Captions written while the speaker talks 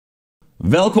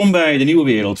Welkom bij De Nieuwe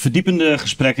Wereld, verdiepende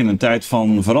gesprekken in een tijd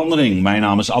van verandering. Mijn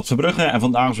naam is Ad Verbrugge en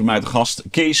vandaag is bij mij de gast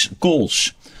Kees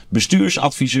Cools,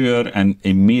 bestuursadviseur en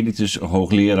emeritus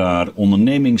hoogleraar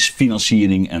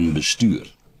ondernemingsfinanciering en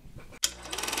bestuur.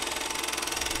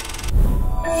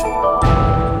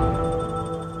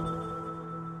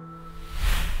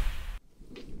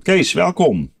 Kees,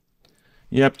 welkom.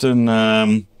 Je hebt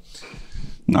een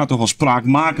toch wel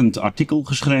spraakmakend artikel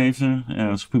geschreven.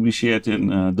 Dat is gepubliceerd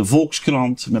in de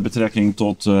Volkskrant met betrekking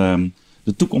tot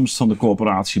de toekomst van de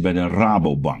coöperatie bij de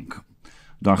Rabobank.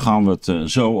 Daar gaan we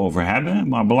het zo over hebben.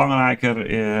 Maar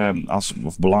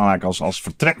belangrijk als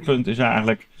vertrekpunt is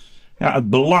eigenlijk het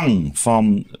belang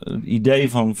van het idee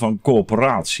van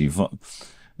coöperatie.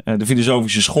 De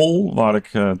Filosofische School, waar ik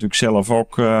natuurlijk zelf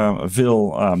ook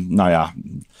veel,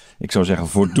 ik zou zeggen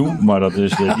voor doe, maar dat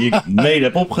is die ik mede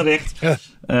heb opgericht.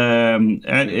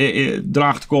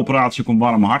 Draagt de coöperatie ook een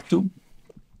warm hart toe.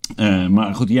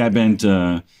 Maar goed, jij bent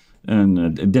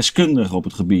een deskundige op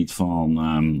het gebied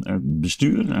van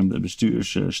bestuur en de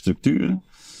bestuursstructuren.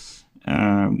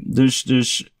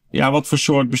 Dus wat voor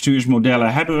soort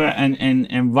bestuursmodellen hebben we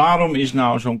en waarom is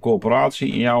nou zo'n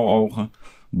coöperatie in jouw ogen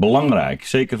belangrijk,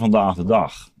 zeker vandaag de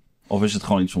dag? Of is het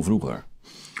gewoon iets van vroeger?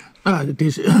 Het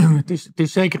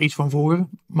is zeker iets van vroeger,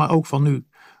 maar ook van nu.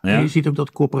 Ja? Je ziet ook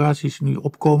dat coöperaties nu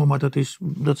opkomen, maar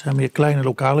dat zijn meer kleine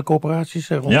lokale coöperaties.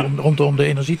 Rondom de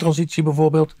energietransitie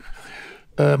bijvoorbeeld.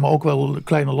 Maar ook wel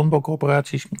kleine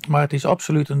landbouwcoöperaties. Maar het is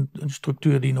absoluut een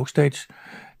structuur die nog steeds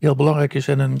heel belangrijk is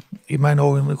en in mijn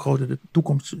ogen een grote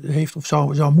toekomst heeft of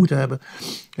zou moeten hebben.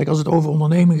 Kijk, als het over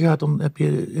onderneming gaat, dan heb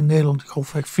je in Nederland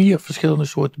grofweg 4 verschillende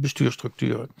soorten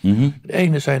bestuursstructuren. Mm-hmm. De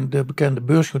ene zijn de bekende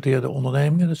beursgenoteerde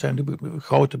ondernemingen. Dat zijn de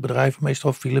grote bedrijven,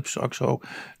 meestal Philips, Axo,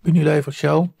 Unilever,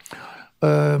 Shell.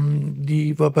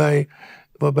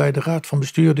 Waarbij de raad van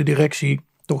bestuur, de directie,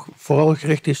 toch vooral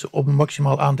gericht is op een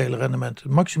maximaal aandelenrendement.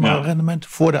 Een maximaal rendement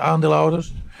voor de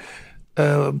aandeelhouders.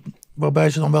 Waarbij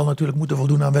ze dan wel natuurlijk moeten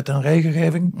voldoen aan wet en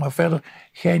regelgeving, maar verder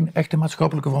geen echte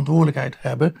maatschappelijke verantwoordelijkheid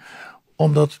hebben.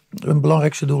 Omdat hun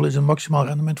belangrijkste doel is een maximaal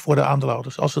rendement voor de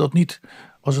aandeelhouders. Als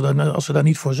ze daar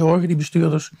niet voor zorgen, die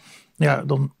bestuurders,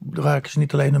 dan raken ze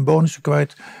niet alleen hun bonussen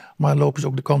kwijt, maar lopen ze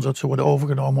ook de kans dat ze worden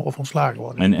overgenomen of ontslagen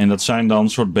worden. En dat zijn dan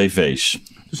soort BV's?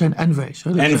 Dat zijn NV's.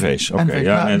 NV's, oké.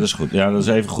 Dat is goed. Ja, dat is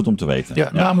even goed om te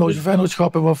weten. Naamloze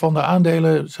vennootschappen waarvan de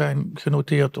aandelen zijn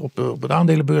genoteerd op de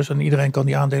aandelenbeurs en iedereen kan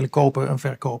die aandelen kopen en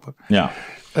verkopen.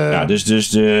 Dus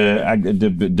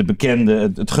de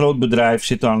bekende, het grootbedrijf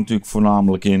zit daar natuurlijk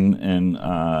voornamelijk in. En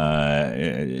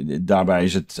daarbij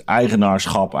is het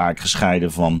eigenaarschap eigenlijk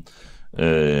gescheiden van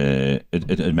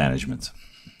het management.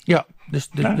 Ja, dus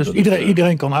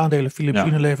iedereen kan aandelen Philips,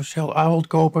 Unilever, Shell, Ahold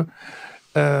kopen.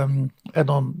 En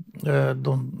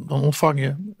dan ontvang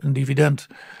je een dividend.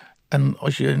 En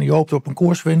als je hoopt op een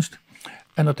koerswinst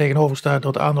en daar tegenover staat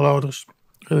dat aandeelhouders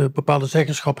bepaalde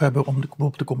zeggenschap hebben om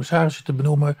de commissarissen te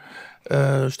benoemen,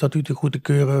 statuten goed te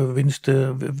keuren,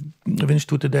 winst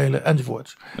toe te delen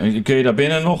enzovoort. Kun je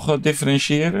daarbinnen nog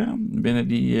differentiëren? Binnen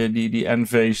die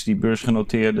NV's, die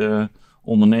beursgenoteerde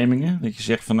ondernemingen? Dat je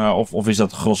zegt van of is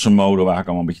dat grosso modo eigenlijk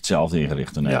allemaal een beetje hetzelfde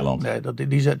ingericht in Nederland? Nee, dat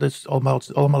is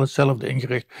allemaal hetzelfde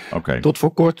ingericht. Okay.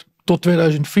 Tot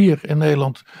 2004 in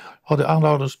Nederland hadden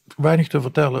aandeelhouders weinig te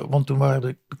vertellen, want toen waren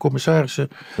de commissarissen.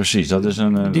 Precies, dat is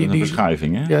een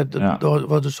verschuiving, hè? Dat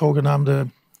was de zogenaamde,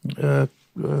 even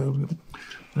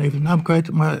de naam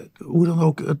kwijt, maar hoe dan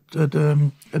ook,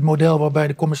 het model waarbij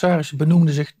de commissarissen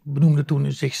benoemden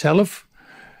toen zichzelf.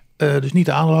 Dus niet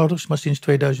de aandeelhouders, maar sinds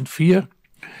 2004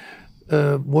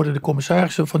 worden de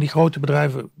commissarissen van die grote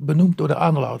bedrijven benoemd door de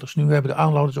aandeelhouders. Nu hebben de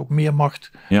aandeelhouders ook meer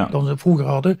macht dan ze vroeger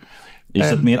hadden. Is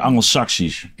dat meer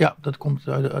Anglo-Saxisch? Ja, dat komt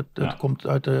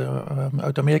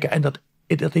uit Amerika. En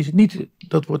dat is niet,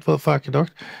 dat wordt wel vaak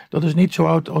gedacht, dat is niet zo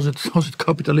oud als het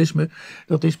kapitalisme.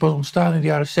 Dat is pas ontstaan in de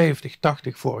jaren 70,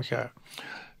 80 vorig jaar.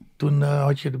 Toen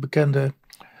had je de bekende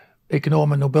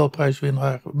econoom en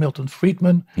Nobelprijswinnaar Milton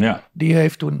Friedman. Ja. Die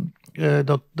heeft toen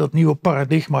dat nieuwe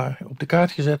paradigma op de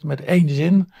kaart gezet met 1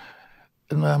 zin.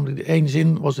 En namelijk de 1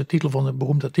 zin was de titel van een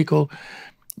beroemd artikel.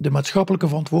 De maatschappelijke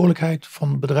verantwoordelijkheid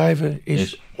van bedrijven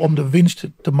is om de winst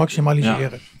te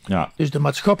maximaliseren. Ja. Dus de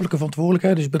maatschappelijke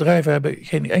verantwoordelijkheid, dus bedrijven hebben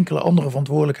geen enkele andere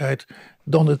verantwoordelijkheid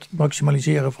dan het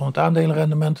maximaliseren van het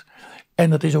aandelenrendement. En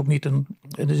dat is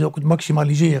ook het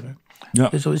maximaliseren. Ja.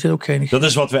 Dus er zit ook geen... Dat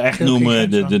is wat we echt noemen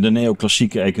de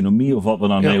neoclassieke economie, of wat we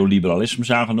dan neoliberalisme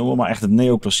zouden noemen, maar echt het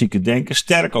neoclassieke denken.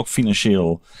 Sterk ook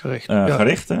financieel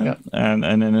gericht. Ja. En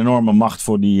een enorme macht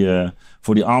voor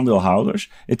die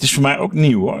aandeelhouders. Het is voor mij ook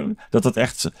nieuw hoor. Dat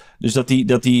echt. Dus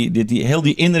heel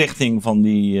die inrichting van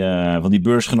die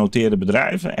beursgenoteerde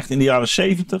bedrijven, echt in de jaren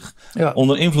 70,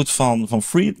 onder invloed van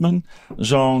Friedman,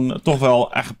 zo'n toch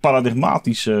wel echt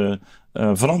paradigmatische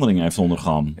verandering heeft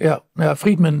ondergaan. Ja,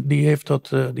 Friedman die heeft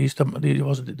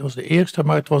was de eerste,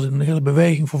 maar het was een hele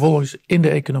beweging vervolgens in de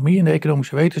economie, in de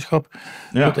economische wetenschap.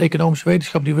 Ja. Dat economische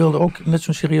wetenschap die wilde ook net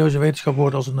zo'n serieuze wetenschap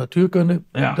worden als de natuurkunde.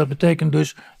 Ja. Dat betekent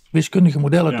dus wiskundige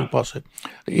modellen toepassen.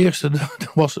 De eerste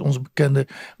dat was onze bekende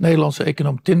Nederlandse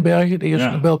econoom Tinbergen, de eerste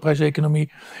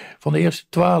Nobelprijs-economie. Van de eerste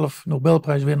 12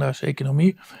 Nobelprijswinnaars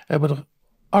economie hebben er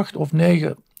 8 of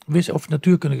 9 of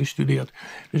natuurkunde gestudeerd.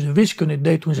 Dus de wiskunde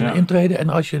deed toen zijn intrede. En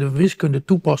als je de wiskunde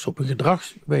toepast op een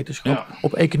gedragswetenschap,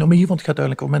 op economie, want het gaat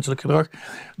uiteindelijk om menselijk gedrag,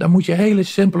 dan moet je hele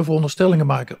simpele veronderstellingen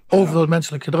maken over dat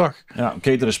menselijk gedrag. Ja,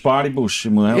 ceteris paribus. Je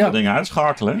moet heel veel dingen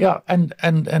uitschakelen. Ja,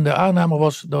 en de aanname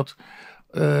was dat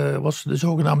was de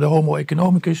zogenaamde homo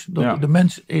economicus. Dat de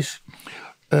mens is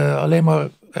alleen maar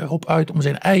erop uit om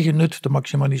zijn eigen nut te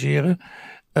maximaliseren.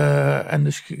 En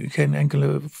dus geen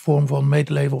enkele vorm van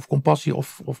medeleven of compassie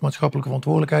of maatschappelijke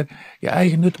verantwoordelijkheid. Je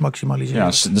eigen nut maximaliseren.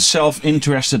 Ja, de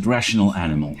self-interested rational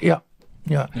animal. Ja.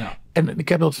 En ik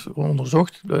heb dat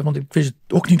onderzocht, want ik wist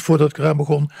het ook niet voordat ik eraan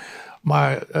begon.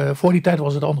 Maar voor die tijd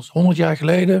was het anders. 100 jaar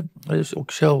geleden, dus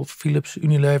ook Shell, Philips,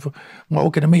 Unilever, maar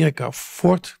ook in Amerika,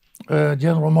 Ford,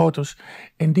 General Motors.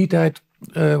 In die tijd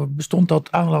bestond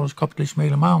dat aandeelhouderskapitalisme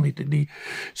helemaal niet. Die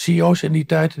CEO's in die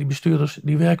tijd, die bestuurders,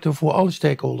 die werkten voor alle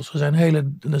stakeholders.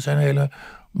 Er zijn hele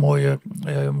mooie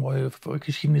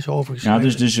geschiedenis over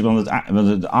geschreven. Want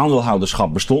het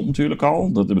aandeelhouderschap bestond natuurlijk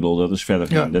al. Dat is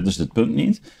verder dat is het punt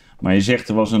niet. Maar je zegt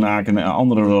er was eigenlijk een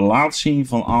andere relatie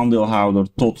van aandeelhouder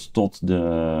tot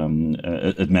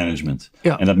het management.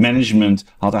 Ja. En dat management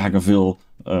had eigenlijk een veel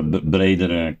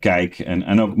bredere kijk.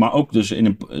 Maar ook dus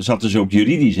zat dus ook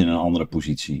juridisch in een andere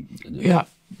positie.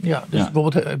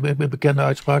 Bijvoorbeeld een bekende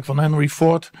uitspraak van Henry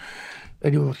Ford.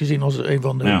 Die wordt gezien als een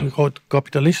van de grote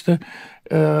kapitalisten.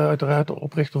 Uiteraard de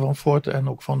oprichter van Ford en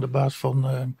ook van de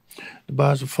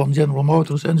baas van General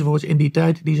Motors enzovoorts. In die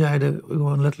tijd, die zeiden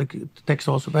gewoon letterlijk de tekst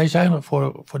als: wij zijn er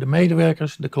voor de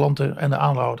medewerkers, de klanten en de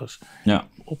aandeelhouders. Ja.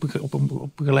 Op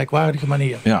een gelijkwaardige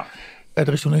manier. Ja.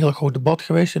 Er is toen een heel groot debat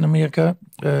geweest in Amerika.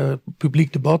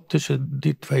 Publiek debat tussen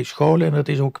die twee scholen. En dat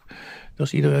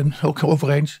is iedereen ook over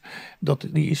eens.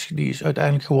 Die is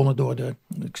uiteindelijk gewonnen door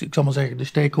ik zal maar zeggen, de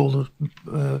stakeholder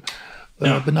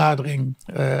benadering.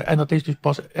 En dat is dus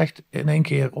pas echt in één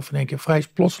keer vrij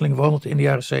plotseling veranderd in de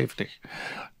jaren 70.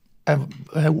 En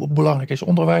hoe belangrijk is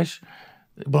onderwijs?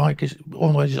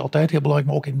 Onderwijs is altijd heel belangrijk,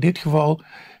 maar ook in dit geval.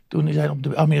 Toen zijn op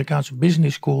de Amerikaanse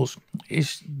business schools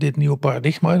is dit nieuwe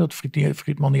paradigma, dat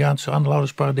Friedmaniaanse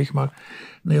aandeelhoudersparadigma,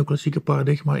 neoclassieke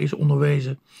paradigma, is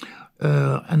onderwezen.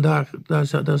 En daar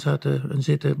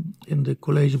zitten in de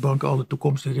collegebanken al de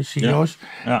toekomstige CEO's.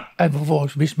 Ja. En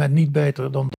vervolgens wist men niet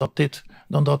beter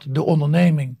dan dat de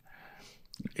onderneming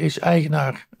is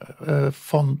eigendom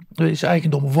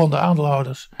van de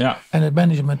aandeelhouders. Ja. En het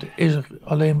management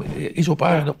is op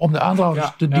aarde om de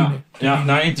aandeelhouders te dienen.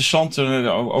 Nou interessant,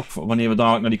 ook wanneer we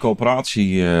dadelijk naar die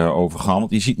coöperatie overgaan.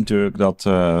 Want je ziet natuurlijk dat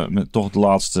toch de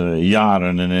laatste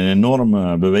jaren een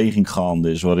enorme beweging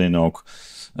gaande is, waarin ook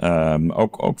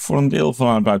voor een deel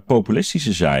vanuit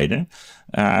populistische zijde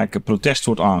protest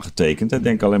wordt aangetekend. Ik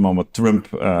denk alleen maar wat Trump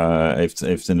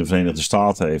heeft in de Verenigde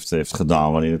Staten heeft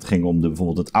gedaan, wanneer het ging om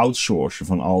bijvoorbeeld het outsourcen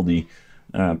van al die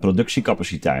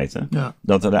productiecapaciteiten. Ja.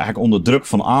 Dat er eigenlijk onder druk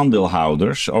van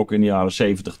aandeelhouders, ook in de jaren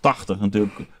 70, 80,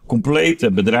 natuurlijk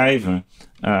complete bedrijven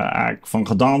eigenlijk van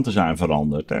gedaante zijn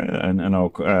veranderd. Hè. En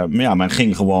ook, men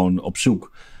ging gewoon op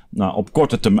zoek op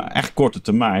korte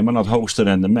termijn, maar naar het hoogste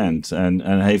rendement.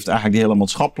 En heeft eigenlijk die hele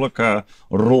maatschappelijke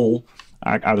rol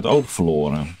eigenlijk uit het oog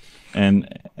verloren.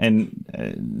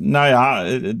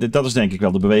 Dat is denk ik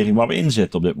wel de beweging waar we in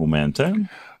zitten op dit moment. Hè?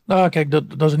 Nou, kijk, dat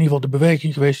is in ieder geval de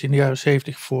beweging geweest in de jaren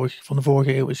 70 van de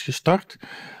vorige eeuw is gestart.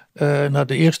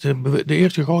 De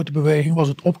eerste grote beweging was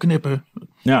het opknippen.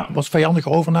 Ja. Was vijandige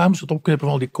overnames, het opknippen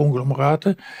van al die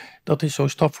conglomeraten. Dat is zo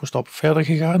stap voor stap verder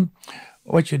gegaan.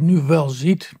 Wat je nu wel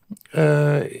ziet,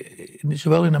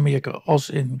 zowel in Amerika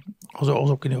als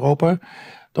ook in Europa,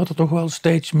 dat er toch wel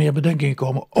steeds meer bedenkingen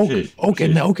komen. Ook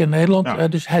in Nederland. Ja.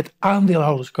 Dus het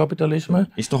aandeelhouderskapitalisme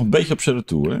is toch een beetje op z'n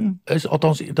retour, hè?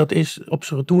 Althans, dat is op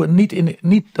z'n retour.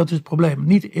 Dat is het probleem.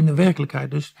 Niet in de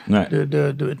werkelijkheid. Dus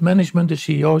het management, de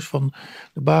CEO's van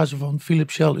de bazen van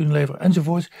Philips, Shell, Unilever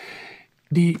enzovoorts,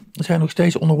 die zijn nog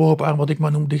steeds onderworpen aan wat ik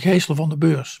maar noem de geestel van de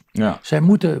beurs. Ja. Zij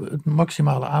moeten het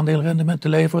maximale aandeelrendement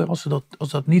leveren.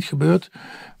 Als dat niet gebeurt,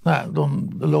 nou,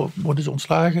 dan worden ze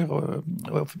ontslagen,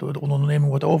 of de onderneming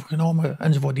wordt overgenomen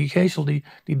enzovoort. Die geestel, die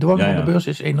dwang van de beurs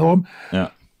is enorm.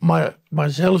 Ja. Maar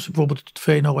zelfs bijvoorbeeld het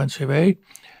VNO-NCW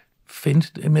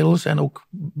vindt inmiddels, en ook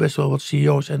best wel wat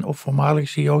CEO's en ook voormalige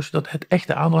CEO's, dat het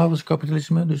echte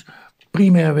aandeelhouderskapitalisme, dus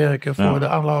primair werken voor de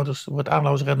aandeelhouders, voor het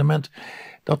aandeelhoudersrendement,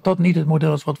 dat niet het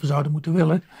model is wat we zouden moeten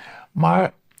willen.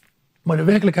 Maar de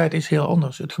werkelijkheid is heel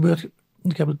anders. Het gebeurt,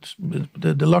 ik heb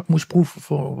de lakmoesproef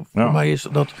voor mij is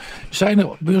dat zijn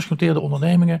er beursgenoteerde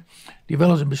ondernemingen die wel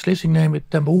eens een beslissing nemen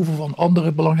ten behoeve van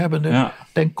andere belanghebbenden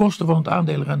ten koste van het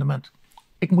aandelenrendement.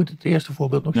 Ik moet het eerste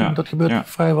voorbeeld nog zien. Dat gebeurt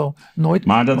vrijwel nooit.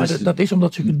 Maar dat is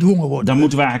omdat ze gedwongen worden. Dan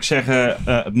moeten we eigenlijk zeggen,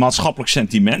 het maatschappelijk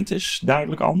sentiment is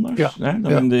duidelijk anders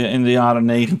dan in de jaren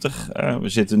 90. We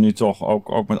zitten nu toch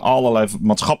ook met allerlei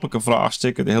maatschappelijke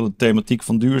vraagstukken. De hele thematiek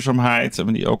van duurzaamheid.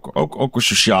 Die ook een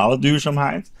sociale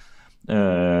duurzaamheid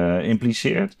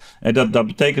impliceert. En dat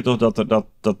betekent toch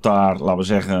dat daar, laten we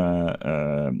zeggen,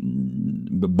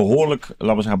 behoorlijk,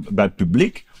 laten we zeggen, bij het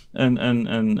publiek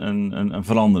een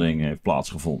verandering heeft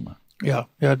plaatsgevonden. Ja,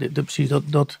 precies.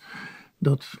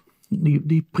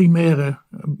 Die primaire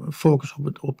focus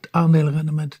op het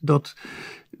aandelenrendement,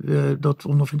 dat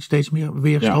ondervindt steeds meer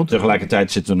weerstand. Ja,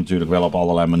 tegelijkertijd zitten we natuurlijk wel op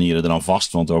allerlei manieren eraan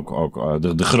vast. Want ook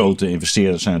de grote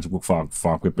investeerders zijn natuurlijk ook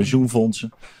vaak weer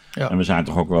pensioenfondsen. Ja. En we zijn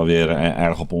toch ook wel weer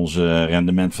erg op ons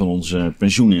rendement van onze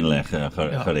pensioeninleg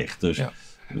gericht. Dus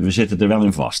we zitten er wel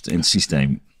in vast, in het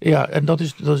systeem. Ja, en dat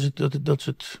is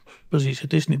het precies.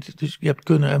 Het is niet, dus je hebt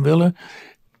kunnen en willen.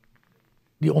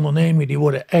 Die ondernemingen die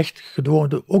worden echt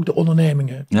gedwongen, ook de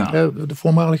ondernemingen. Ja. De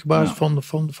voormalige baas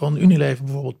van Unilever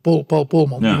bijvoorbeeld, Paul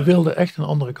Polman, die wilde echt een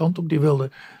andere kant op. Die wilde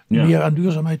meer aan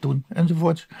duurzaamheid doen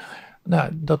enzovoort. Nou,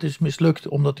 dat is mislukt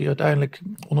omdat hij uiteindelijk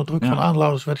onder druk van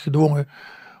aandeelhouders werd gedwongen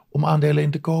om aandelen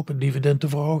in te kopen, dividend te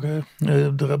verhogen,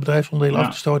 de bedrijfsonderdelen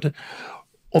af te stoten.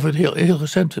 Of het heel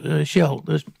recent Shell.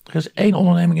 Dus er is één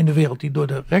onderneming in de wereld die door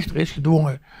de rechter is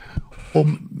gedwongen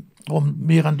om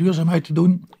meer aan duurzaamheid te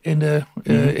doen in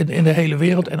de hele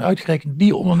wereld. En uitgerekend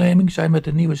die onderneming zei met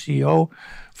de nieuwe CEO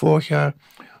vorig jaar: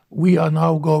 we are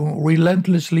now going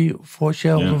relentlessly for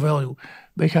shareholder value.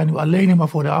 Wij gaan nu alleen maar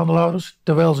voor de aandeelhouders,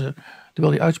 terwijl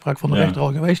die uitspraak van de rechter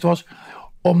al geweest was.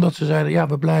 Omdat ze zeiden,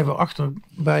 we blijven achter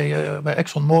bij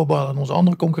ExxonMobil en onze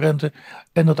andere concurrenten.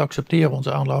 En dat accepteren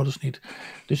onze aandeelhouders niet.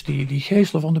 Dus die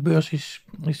geestel van de beurs is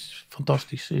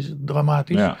fantastisch, is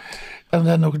dramatisch. Ja. En er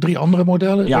zijn nog 3 andere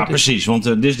modellen. Ja, precies, want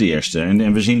dit is de eerste.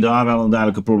 En we zien daar wel een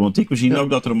duidelijke problematiek. We zien ook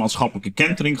dat er een maatschappelijke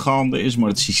kentering gaande is. Maar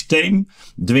het systeem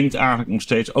dwingt eigenlijk nog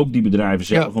steeds ook die bedrijven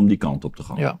zelf om die kant op te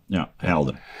gaan. Ja,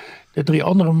 helder. De 3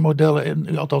 andere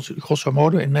modellen, althans grosso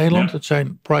modo in Nederland, het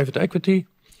zijn private equity,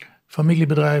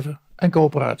 familiebedrijven en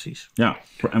coöperaties. Ja,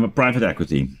 en private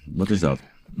equity, wat is dat?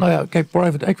 Nou ja, kijk,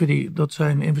 private equity, dat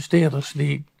zijn investeerders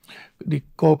die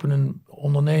kopen een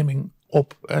onderneming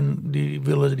op en die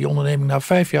willen die onderneming na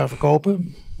 5 jaar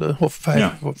verkopen. Of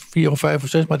 4 of 5 of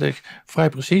 6, maar het is vrij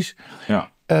precies.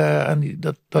 Ja. En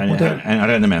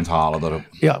rendement halen daarop.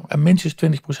 Ja, en minstens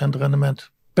 20%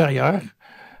 rendement per jaar.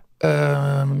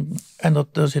 En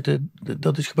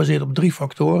dat is gebaseerd op 3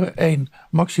 factoren. 1,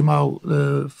 maximaal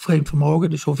vreemd vermogen,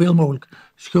 dus zoveel mogelijk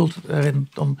schuld erin.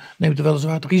 Dan neemt er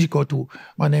weliswaar het risico toe,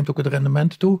 maar neemt ook het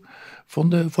rendement toe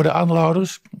voor de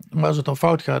aandeelhouders. Maar als het dan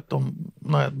fout gaat, dan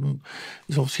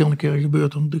is al verschillende keren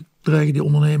gebeurd, dan dreigen die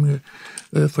ondernemingen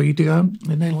failliet te gaan.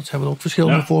 In Nederland hebben we ook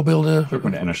verschillende voorbeelden. Dat is ook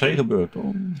met de NRC gebeurd,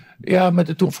 toch? Ja,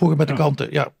 vroeger met de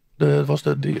kranten,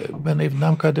 ik ben even de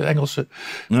naam kwijt, de Engelse.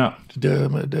 Ja.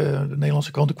 De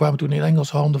Nederlandse kranten kwamen toen in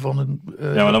Engelse handen van een.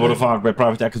 Maar dan worden vaak bij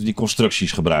private equity die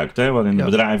constructies gebruikt, hè, waarin de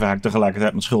bedrijven eigenlijk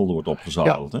tegelijkertijd met schulden wordt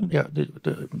opgezadeld.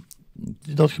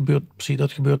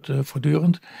 Dat gebeurt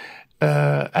voortdurend.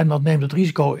 En dat neemt het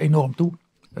risico enorm toe.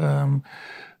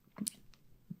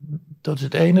 Dat is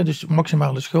het ene, dus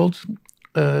maximale schuld.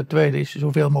 Het tweede is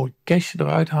zoveel mogelijk cash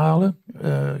eruit halen.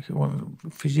 Gewoon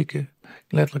fysieke,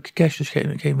 letterlijk cash, dus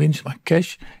geen winst, maar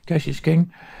cash. Cash is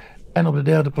king. En op de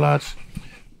derde plaats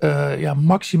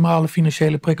maximale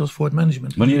financiële prikkels voor het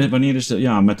management. Wanneer is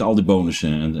het, met al die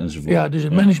bonussen enzovoort? Ja, dus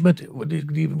het management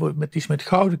die is met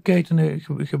gouden ketenen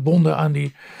gebonden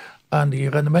aan die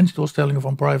rendementsdoelstellingen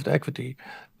van private equity.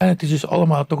 En het is dus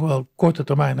allemaal toch wel korte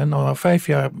termijn. En dan na 5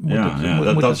 jaar moet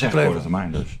het dat is echt korte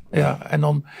termijn dus. Ja, en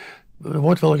dan er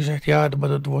wordt wel gezegd, maar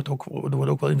er worden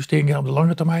ook wel investeringen op de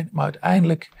lange termijn. Maar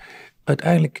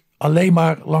uiteindelijk alleen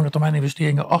maar lange termijn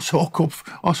investeringen als ze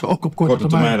ook op korte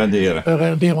termijn renderen.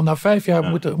 Want na 5 jaar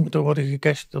moet er worden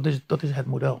gecashed. Dat is het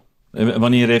model.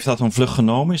 Wanneer heeft dat een vlucht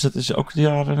genomen? Is dat ook de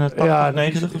jaren 80,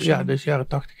 90 of zo? Ja, dus jaren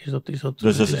 80 is dat.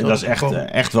 Dus dat is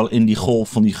echt wel in die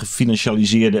golf van die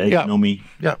gefinancialiseerde economie.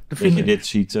 Dat je dit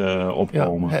ziet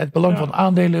opkomen. Ja, het belang van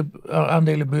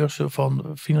aandelenbeurzen van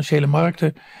financiële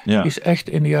markten is echt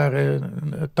in de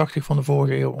jaren 80 van de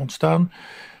vorige eeuw ontstaan.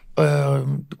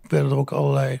 Werden er ook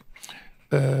allerlei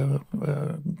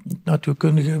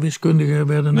natuurkundigen, wiskundigen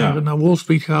werden naar Wall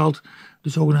Street gehaald. De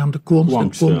zogenaamde quant.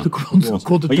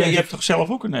 Maar jij hebt toch zelf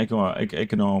ook een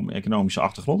economische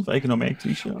achtergrond? Of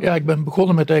econometrisch? Ja, ik ben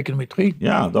begonnen met econometrie.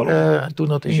 Ja,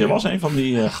 daarom. Dus je was een van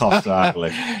die gasten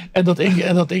eigenlijk.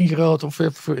 en dat ingeruild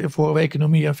voor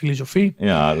economie en filosofie.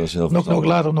 Ja, dat is heel veel. Nog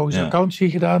later nog eens accountancy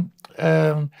gedaan.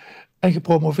 En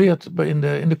gepromoveerd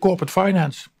in de corporate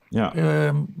finance. Ja.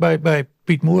 Bij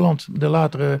Piet Moerland, de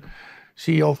latere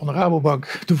CEO van de Rabobank,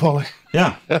 toevallig.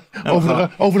 Ja.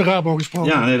 Over de Rabo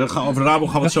gesproken. Ja, over de Rabo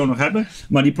gaan we het zo nog hebben.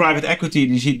 Maar die private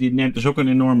equity, die neemt dus ook een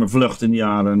enorme vlucht in de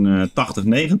jaren 80,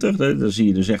 90. Dan zie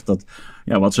je dus echt dat,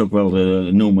 wat ze ook wel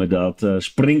noemen, dat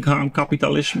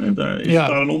springhaan-kapitalisme. Is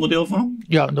daar een onderdeel van?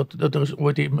 Ja, dat er is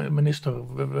ooit die minister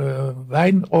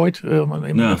Wijn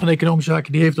van Economische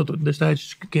Zaken, die heeft dat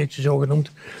destijds een keertje zo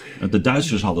genoemd. De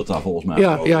Duitsers hadden het daar volgens mij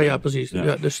Ja, precies. Ja.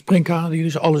 Ja, de springhaan die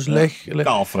dus alles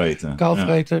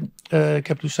kaalvreten. Ik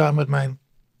heb dus samen met mijn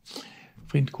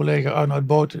vriend, collega Arnoud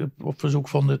Boot op verzoek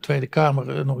van de Tweede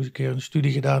Kamer nog eens een keer een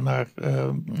studie gedaan naar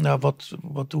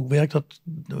hoe werkt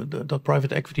dat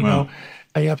private equity nou.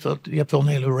 En je hebt wel een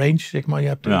hele range, zeg maar. Je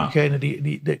hebt degene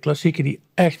de klassieken die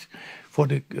echt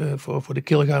voor de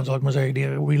kill gaan, zal ik maar zeggen,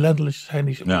 die relentless zijn,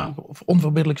 die of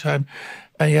onverbiddelijk zijn.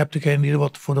 En je hebt degene die er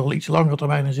wat voor de iets langere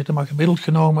termijn in zitten, maar gemiddeld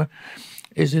genomen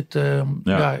is het,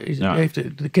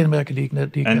 heeft de kenmerken die ik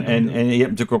net... En je hebt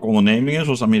natuurlijk ook ondernemingen,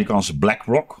 zoals de Amerikaanse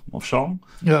BlackRock of zo.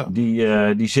 Ja.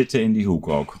 Die zitten in die hoek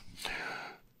ook.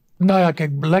 Nou ja,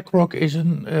 kijk, BlackRock is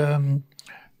een...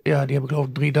 die hebben geloof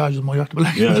ik 3000 miljard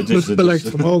belegd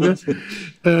vermogen.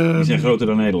 Die zijn groter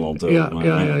dan Nederland.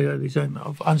 Die zijn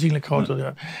aanzienlijk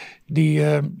groter.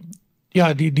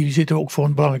 Ja. Die zitten ook voor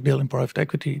een belangrijk deel in private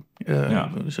equity.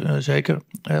 Zeker.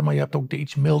 Maar je hebt ook de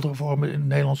iets mildere vormen in het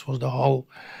Nederlands, zoals de HAL.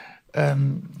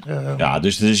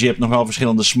 Dus je hebt nog wel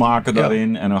verschillende smaken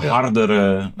daarin en een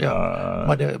hardere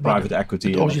private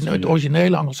equity. Het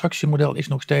originele Anglo-Saxische model is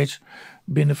nog steeds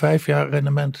binnen 5 jaar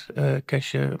rendement,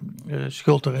 cashen,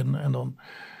 schuld erin en dan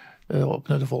op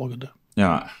naar de volgende.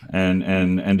 Ja,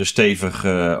 en dus stevig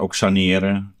ook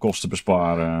saneren, kosten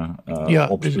besparen,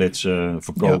 opsplitsen,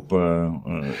 verkopen.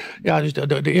 Dus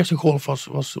de eerste golf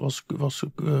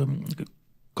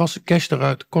was cash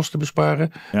eruit, kosten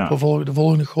besparen. De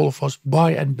volgende golf was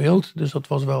buy and build. Dus dat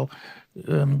was wel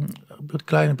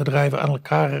kleine bedrijven aan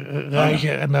elkaar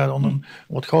rijgen en daar dan een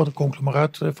wat groter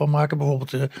conglomeraat van maken.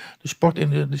 Bijvoorbeeld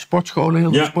de sportscholen,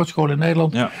 heel veel sportscholen in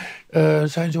Nederland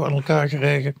zijn zo aan elkaar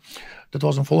geregen. Dat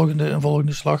was een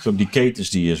volgende slag. Ook die ketens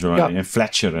die je zo, en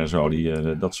Fletcher en zo,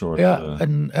 dat soort. Ja,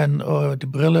 en de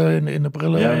brillen in de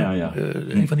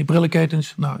brillen. Een van die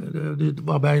brillenketens,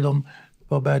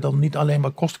 waarbij dan niet alleen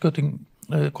maar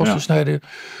kosten snijden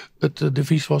het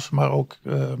devies was, maar ook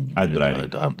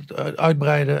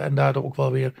uitbreiden en daardoor ook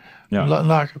wel weer een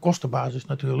lagere kostenbasis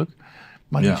natuurlijk.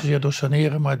 Maar niet zozeer door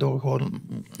saneren, maar door gewoon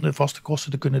de vaste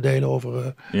kosten te kunnen delen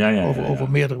over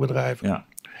meerdere bedrijven. Ja.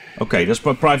 Oké, dat is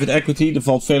private equity. Er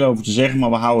valt veel over te zeggen, maar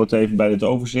we houden het even bij dit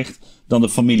overzicht. Dan de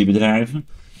familiebedrijven.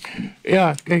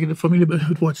 Ja, kijk,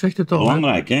 het woord zegt het al.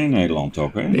 Belangrijk hè, in Nederland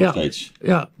ook, hè? Nog steeds.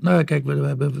 Ja, nou kijk, we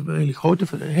hebben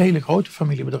hele grote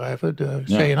familiebedrijven. De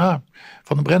CNA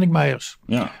van de Brenningmeiers.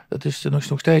 Ja. Dat is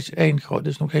nog steeds dat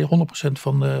is nog 100%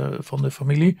 van de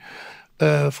familie.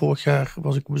 Vorig jaar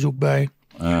was ik op bezoek bij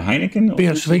Heineken?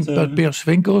 Peer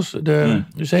Swinkels, de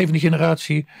zevende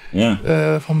generatie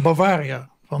van Bavaria.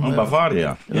 Van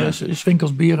Bavaria.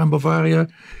 Swinkels Bier en Bavaria.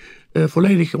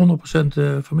 Volledig 100%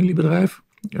 familiebedrijf.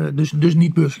 Dus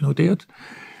niet beursgenoteerd.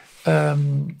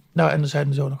 En er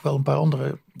zijn zo nog wel een paar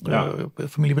andere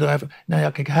familiebedrijven. Nou ja,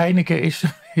 kijk, Heineken is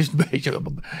een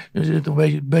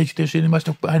beetje tussenin. Maar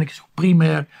Heineken is ook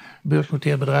primair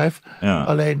beursgenoteerd bedrijf. Ja.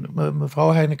 Alleen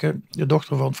mevrouw Heineken, de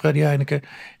dochter van Freddy Heineken,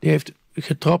 die heeft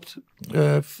getrapt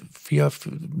via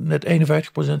net 51%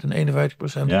 en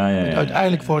 51%.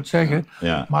 Uiteindelijk voor het zeggen.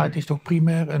 Ja. Maar het is toch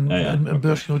primair een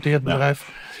beursgenoteerd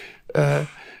bedrijf.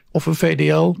 Of een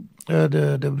VDL.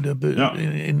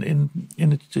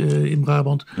 In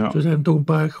Brabant. Ja. Er zijn toch een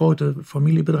paar grote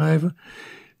familiebedrijven.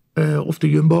 Of de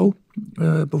Jumbo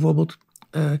bijvoorbeeld.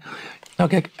 Nou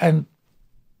kijk, en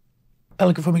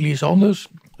elke familie is anders.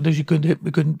 Dus er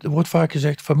wordt vaak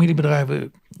gezegd,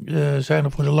 familiebedrijven zijn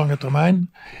er voor de lange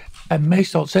termijn. En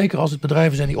meestal, zeker als het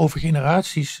bedrijven zijn die over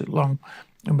generaties lang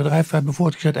een bedrijf hebben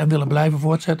voortgezet en willen blijven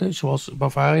voortzetten. Zoals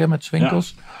Bavaria met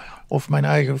winkels. Ja. Of mijn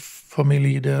eigen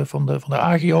familie van de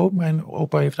AGO. Mijn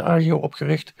opa heeft de AGO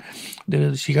opgericht.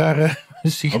 De sigaren.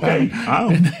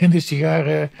 In de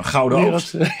sigaren. Gouden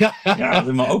oogst. Ja, dat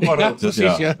is maar ook maar rood. Dus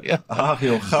precies, ja.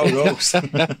 AGO, gouden oogst.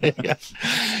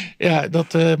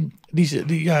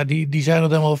 Die zijn er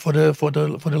dan wel voor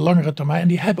de langere termijn. En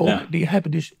die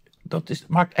hebben dus,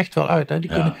 maakt echt wel uit. Hè.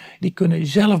 Die kunnen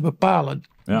zelf bepalen.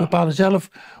 Bepalen zelf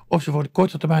of ze voor de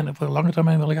korte termijn of voor de lange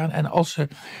termijn willen gaan. En als ze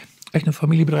echt een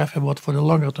familiebedrijf hebben wat voor de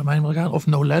langere termijn wil gaan. Of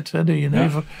Nolet, hè, de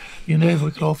jenever,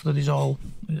 ik geloof dat is al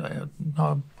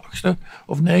 8e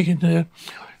of 9e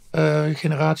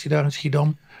generatie daar in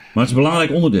Schiedam. Maar het is een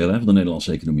belangrijk onderdeel van de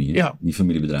Nederlandse economie, hè? Die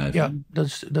familiebedrijven. Ja,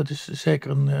 dat is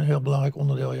zeker een heel belangrijk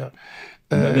onderdeel, ja.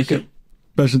 Weet je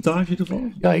percentage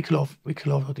ervan? Ja, ik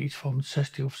geloof dat iets van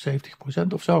 60 of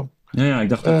 70% of zo. Ja, ik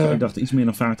dacht iets meer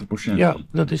dan 50%. Ja,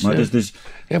 dat is. Maar het is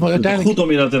uiteindelijk goed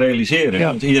om je dat te realiseren. Ja.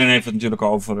 Want iedereen heeft het natuurlijk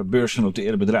over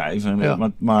beursgenoteerde bedrijven.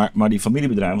 Ja. Maar die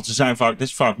familiebedrijven, want het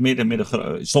is vaak midden,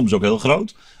 soms ook heel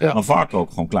groot. Ja. Maar vaak ook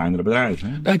gewoon kleinere bedrijven.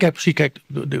 Hè? Ja, kijk, precies. Kijk,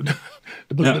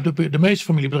 de meeste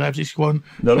familiebedrijven is gewoon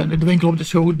de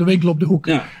winkel op de hoek.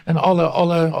 Ja. En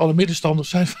alle middenstanders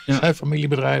zijn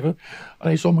familiebedrijven.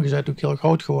 Alleen sommige zijn natuurlijk heel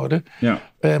groot geworden. Ja.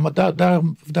 Maar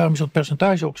daarom is dat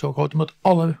percentage ook zo groot. Omdat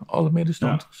alle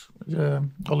middenstanders,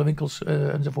 alle winkels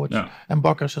enzovoort. Ja. En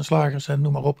bakkers en slagers en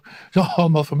noem maar op. Zijn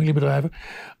allemaal familiebedrijven.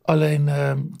 Alleen,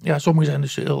 sommige zijn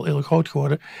dus heel groot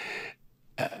geworden.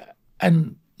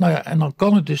 En dan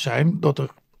kan het dus zijn dat er.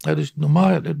 Dus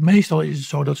meestal is het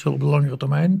zo dat ze op de langere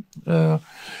termijn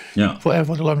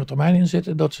voor de langere termijn in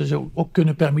zitten. Dat ze ook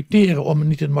kunnen permitteren om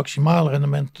niet het maximale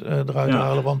rendement eruit te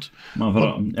halen.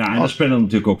 En daar spelen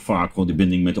natuurlijk ook vaak gewoon die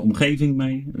binding met de omgeving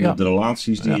mee. De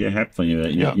relaties die je hebt. Van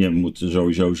je moet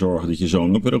sowieso zorgen dat je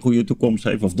zoon ook weer een goede toekomst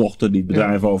heeft. Of dochter die het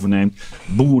bedrijf overneemt.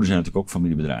 Boeren zijn natuurlijk ook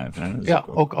familiebedrijven. Hè? Ja,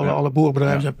 ook alle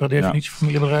boerenbedrijven zijn per definitie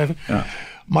familiebedrijven. Ja.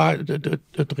 Maar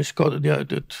het risico...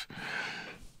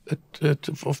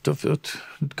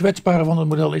 Het kwetsbare van het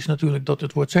model is natuurlijk dat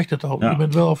het woord zegt het al. Je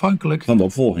bent wel afhankelijk van de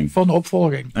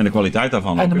opvolging. En de kwaliteit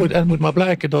daarvan. En het moet maar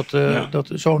blijken dat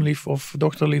zoonlief of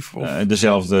dochterlief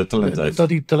dezelfde talent heeft. Dat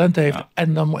hij talent heeft. Ja.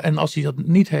 En als hij dat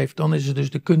niet heeft, dan is het dus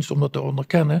de kunst om dat te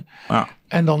onderkennen. Ja.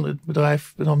 En dan het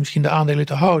bedrijf, dan misschien de aandelen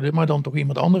te houden, maar dan toch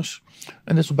iemand anders.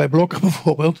 En net zoals bij Blokker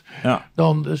bijvoorbeeld. Ja.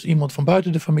 Dan dus iemand van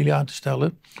buiten de familie aan te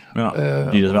stellen. Ja,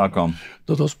 die dat wel kan.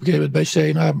 Dat was op een gegeven moment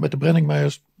bij CNA met de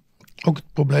Brenningmeijers ook het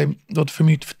probleem dat de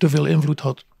familie te veel invloed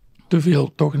had. Te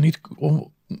veel toch niet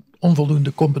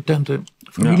onvoldoende competente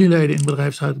familieleden in het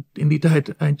bedrijf. In die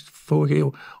tijd, eind vorige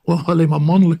eeuw, alleen maar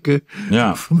mannelijke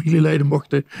familieleden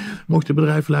mochten het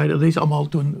bedrijf leiden. Dat is allemaal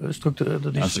toen structureel.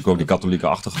 Dat is natuurlijk ook die katholieke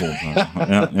achtergrond.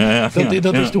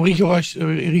 Dat is toen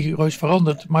rigoureus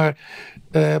veranderd. Maar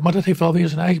dat heeft wel weer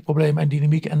zijn eigen problemen en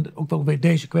dynamiek. En ook wel weer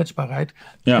deze kwetsbaarheid.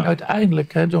 Ja. En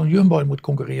uiteindelijk, zo'n Jumbo moet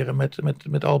concurreren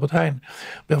met Albert Heijn.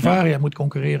 Bavaria moet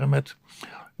concurreren met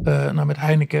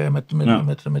Heineken,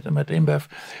 met InBev.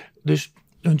 Dus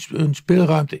hun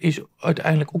speelruimte is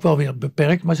uiteindelijk ook wel weer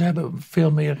beperkt. Maar ze hebben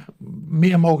veel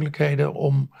meer mogelijkheden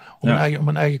om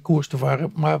een eigen koers te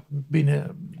varen. Maar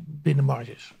binnen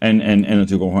marges. En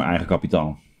natuurlijk ook hun eigen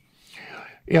kapitaal.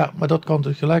 Ja, maar dat kan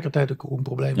tegelijkertijd ook een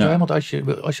probleem zijn. Want als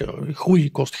je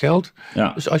groeien kost geld.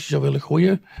 Ja. Dus als je zou willen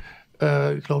groeien.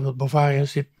 Ik geloof dat Bavaria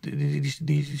zit,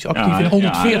 die is actief in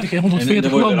 140 landen.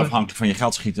 Dan word je afhankelijk van je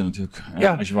geld schieten natuurlijk.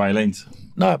 Als je waar je leent.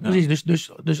 Nou, precies.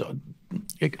 Dus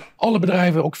kijk, alle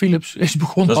bedrijven, ook Philips, is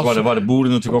begonnen. Dat is waar de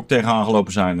boeren natuurlijk ook tegenaan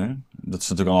gelopen zijn. Hè? Dat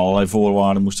ze natuurlijk aan allerlei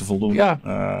voorwaarden moesten voldoen. Ja.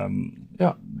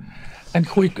 En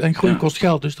groei kost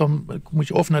geld. Dus dan moet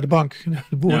je of naar de bank.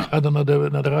 De boer gaat dan naar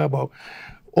de RABO.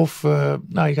 Of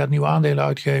je gaat nieuwe aandelen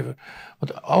uitgeven.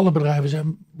 Want alle bedrijven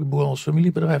zijn geboren als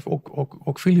familiebedrijf.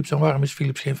 Ook Philips. En waarom is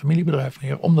Philips geen familiebedrijf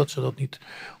meer? Omdat ze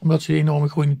de enorme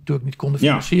groei natuurlijk niet konden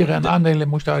financieren. En aandelen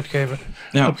moesten uitgeven. Ja.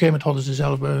 Op een gegeven moment hadden ze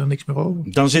zelf niks meer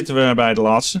over. Dan zitten we bij de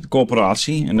laatste, de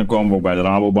coöperatie. En dan komen we ook bij de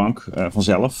Rabobank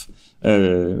vanzelf. Maar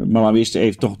laten we eerst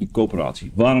even toch die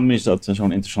coöperatie. Waarom is dat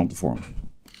zo'n interessante vorm?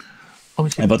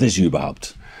 En wat is die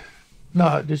überhaupt?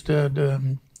 Nou, dus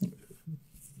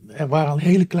er waren al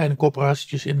hele kleine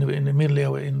coöperaties in de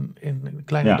middeleeuwen in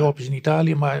kleine dorpjes in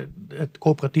Italië. Maar het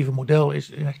coöperatieve model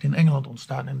is echt in Engeland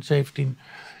ontstaan in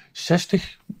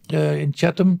 1760 in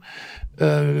Chatham.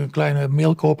 Een kleine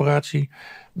mailcoöperatie.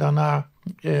 Daarna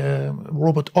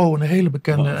Robert Owen, een hele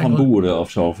bekende... Van boeren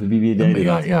of zo? Wie deed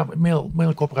dat? Ja,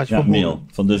 mailcoöperatie van boeren.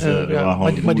 Van dus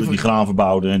boeren die graven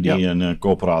bouwden en die een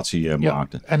coöperatie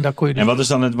maakten. En daar kon je dus... En wat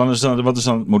is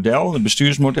dan het model, het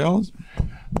bestuursmodel?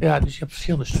 Ja, dus je hebt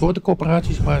verschillende soorten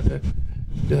coöperaties, maar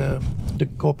de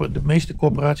meeste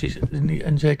coöperaties,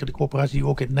 en zeker de coöperaties die we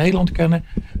ook in Nederland kennen,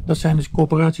 dat zijn dus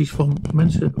coöperaties van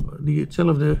mensen die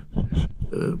hetzelfde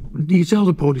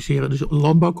produceren. Dus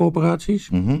landbouwcoöperaties.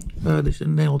 Dus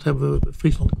in Nederland hebben we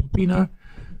Friesland en Campina.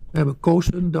 We hebben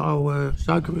Koosen, de oude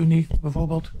suikerunie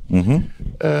bijvoorbeeld.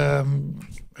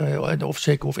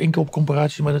 Of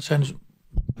inkoopcoöperaties, maar dat zijn dus.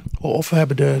 Of we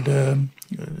hebben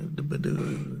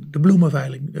de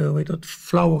bloemenveiling, hoe heet dat?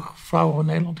 Flower in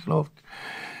Nederland, geloof ik.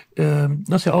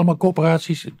 Dat zijn allemaal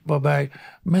coöperaties waarbij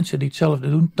mensen die hetzelfde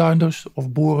doen, tuinders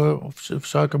of boeren of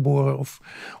suikerboeren of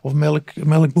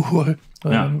melkboeren,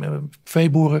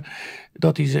 veeboeren,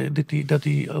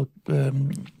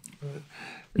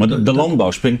 maar de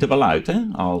landbouw springt er wel uit, hè?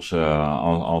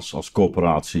 Als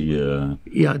coöperatie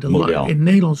model. In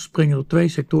Nederland springen er 2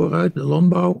 sectoren uit, de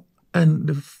landbouw en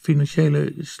de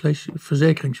financiële /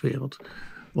 verzekeringswereld.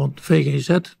 Want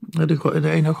VGZ,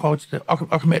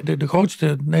 de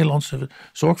grootste Nederlandse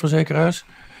zorgverzekeraars,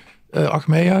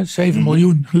 Achmea, 7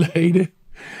 miljoen leden.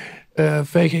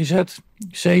 VGZ,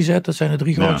 CZ, dat zijn de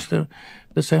 3 grootste. Ja.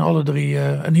 Dat zijn alle 3,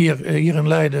 en hier in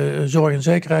Leiden, zorg en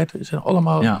zekerheid, dat zijn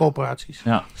allemaal coöperaties.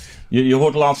 Ja. Je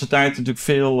hoort de laatste tijd natuurlijk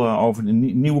veel over de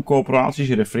nieuwe coöperaties.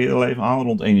 Je refereerde al even aan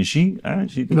rond energie. Hè?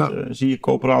 Zie je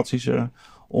coöperaties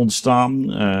ontstaan.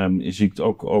 Je ziet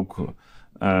ook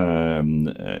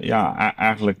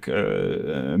eigenlijk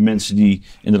mensen die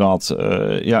inderdaad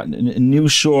een nieuw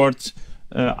soort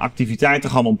activiteiten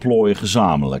gaan ontplooien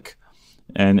gezamenlijk.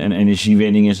 En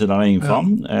energiewinning is er dan één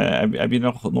van. Heb je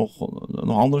nog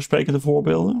andere sprekende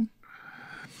voorbeelden?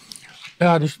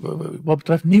 Ja, dus wat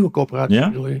betreft nieuwe coöperaties.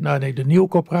 Ja? Nee, de nieuwe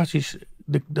coöperaties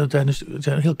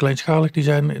zijn heel kleinschalig. Die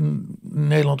zijn in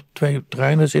Nederland op 2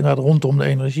 terreinen. Dat is inderdaad rondom de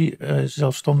energie,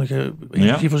 zelfstandige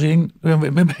energievoorziening.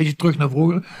 Een beetje terug naar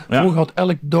vroeger. Vroeger had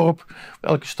elk dorp,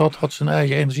 elke stad had zijn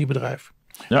eigen energiebedrijf.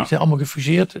 Ja. Die zijn allemaal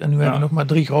gefuseerd. En nu hebben we nog maar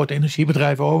 3 grote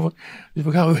energiebedrijven over. Dus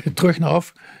we gaan weer terug naar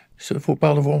af. Voor een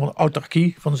bepaalde vorm van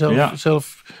autarkie, van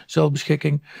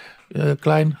zelfbeschikking.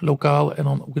 Klein, lokaal en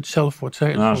dan ook het zelf voor het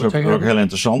zeggen. Nou, dat is ook heel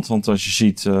interessant, want als je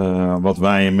ziet wat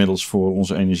wij inmiddels voor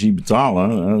onze energie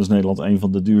betalen, is Nederland een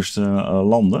van de duurste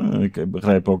landen. Ik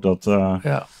begreep ook dat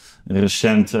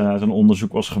recent uit een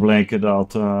onderzoek was gebleken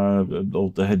dat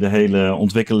de hele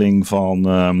ontwikkeling van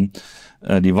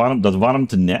dat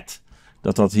warmtenet,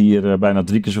 dat hier bijna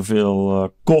 3 keer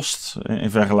zoveel kost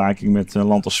in vergelijking met een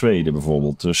land als Zweden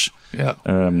bijvoorbeeld. Dus,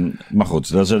 maar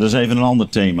goed, dat is even een ander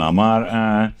thema.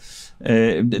 Maar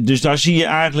dus daar zie je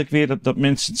eigenlijk weer dat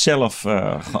mensen het zelf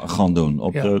gaan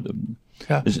doen.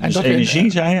 Dus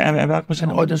energie, zei je? En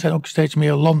er zijn ook steeds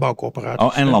meer landbouwcoöperaties.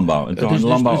 Oh, en landbouw.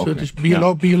 Het is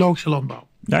biologische landbouw.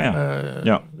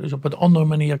 Dus op een andere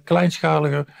manier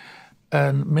kleinschaliger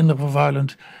en minder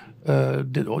vervuilend.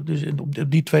 Dus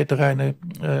op die 2 terreinen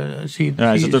zie je...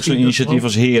 Ja, is dat ook zo'n initiatief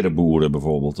als herenboeren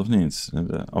bijvoorbeeld, of niet?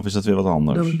 Of is dat weer wat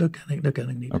anders? Dat ken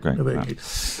ik niet. Okay, dat weet ik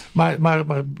niet. Maar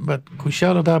het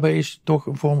cruciale daarbij is toch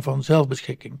een vorm van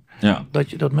zelfbeschikking. Ja.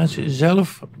 Dat mensen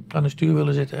zelf aan het stuur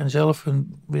willen zitten en zelf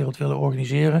hun wereld willen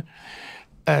organiseren.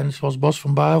 En zoals Bas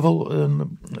van Bavel,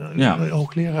 een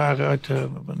hoogleraar uit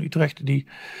Utrecht,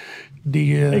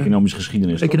 die economische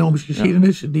geschiedenis.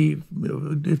 Die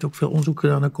heeft ook veel onderzoek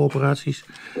gedaan naar coöperaties.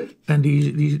 En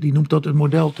die noemt dat een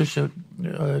model tussen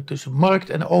markt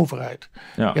en overheid.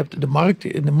 Ja. Je hebt de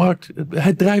markt,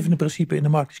 het drijvende principe in de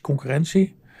markt is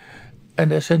concurrentie. En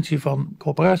de essentie van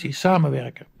coöperatie is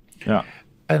samenwerken. Ja.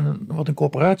 En wat een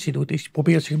coöperatie doet, is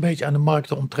probeert zich een beetje aan de markt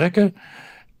te onttrekken.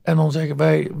 En dan zeggen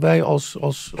wij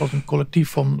als een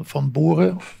collectief van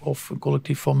boeren of een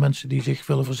collectief van mensen die zich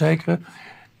willen verzekeren,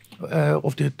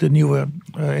 of de nieuwe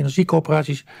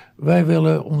energiecoöperaties, wij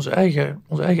willen ons eigen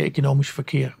economisch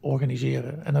verkeer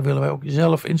organiseren. En daar willen wij ook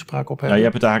zelf inspraak op hebben. Ja, je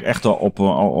hebt het eigenlijk echt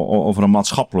over een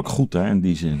maatschappelijk goed, hè, in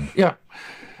die zin.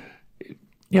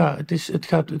 Ja, het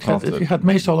gaat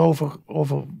meestal over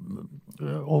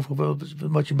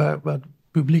wat je bij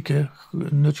publieke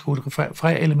nutsgoederen,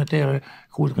 vrij elementaire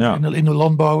goederen. Ja. In de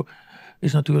landbouw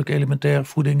is natuurlijk elementair,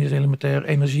 voeding is elementair,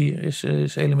 energie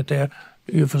is elementair.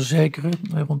 Je verzekeren,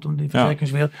 rondom die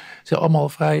verzekeringswereld, zijn allemaal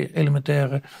vrij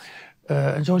elementaire.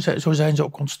 En zo zijn ze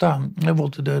ook ontstaan.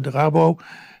 Bijvoorbeeld de RABO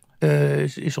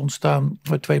is ontstaan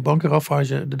met 2 banken,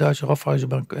 de Duitse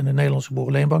Raiffeisenbank en de Nederlandse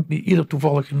Boerenleenbank, die ieder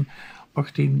toevallig in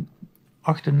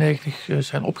 1898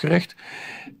 zijn opgericht.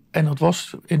 En dat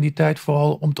was in die tijd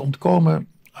vooral om te ontkomen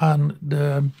aan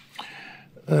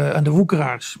de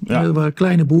woekeraars. Ja. Er waren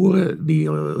kleine boeren die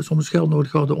soms geld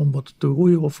nodig hadden om wat te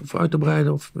roeien of uit te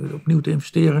breiden of opnieuw te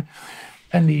investeren.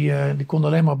 En die konden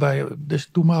alleen maar bij de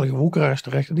toenmalige woekeraars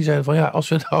terecht. En die zeiden van als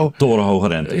we nou... Torenhoge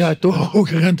rentes. Ja,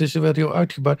 torenhoge rentes, er werd heel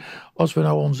uitgebreid. Als we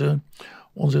nou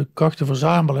onze krachten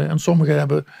verzamelen. En sommigen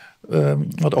hebben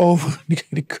wat over.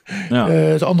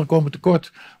 De anderen komen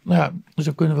tekort. Nou ja, dus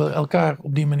dan kunnen we elkaar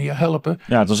op die manier helpen.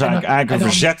 Ja, het was eigenlijk een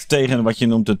verzet tegen wat je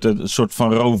noemt het soort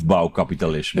van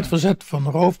roofbouwkapitalisme. Het verzet van de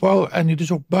roofbouw. En nu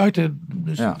dus ook buiten.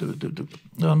 Dus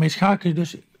daarmee schakel je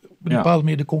dus op een bepaalde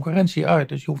manier de concurrentie uit.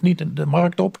 Dus je hoeft niet de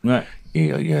markt op. Nee.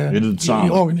 Je doet het samen.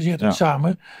 Je organiseert het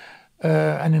samen.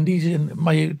 En in die zin,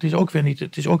 maar het is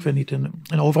ook weer niet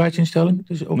een overheidsinstelling. Het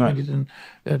is ook weer niet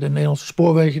de Nederlandse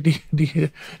spoorwegen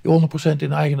die 100%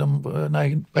 in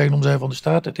eigendom zijn van de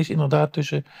staat. Het is inderdaad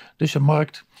tussen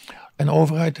markt en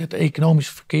overheid het economisch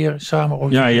verkeer samen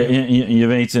organiseren. Ja, je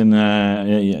weet,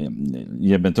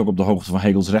 je bent ook op de hoogte van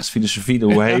Hegels rechtsfilosofie,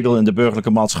 hoe Hegel in de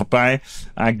burgerlijke maatschappij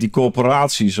eigenlijk die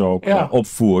coöperaties ook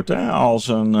opvoert. Hè,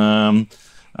 als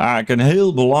eigenlijk een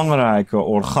heel belangrijk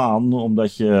orgaan,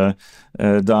 omdat je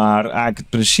daar eigenlijk het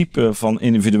principe van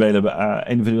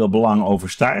individueel belang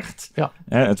overstijgt. Ja.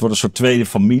 Het wordt een soort tweede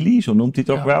familie, zo noemt hij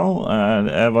het ook wel.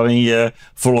 Waarin je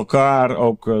voor elkaar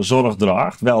ook zorg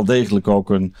draagt. Wel degelijk ook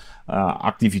een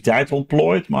activiteit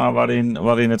ontplooit, maar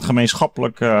waarin het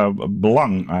gemeenschappelijk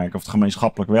belang eigenlijk, of het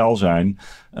gemeenschappelijk welzijn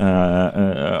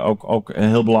ook een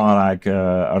heel belangrijk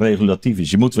regulatief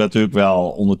is. Je moet natuurlijk wel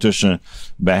ondertussen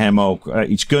bij hem ook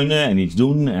iets kunnen en iets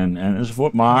doen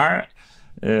enzovoort, maar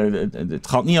het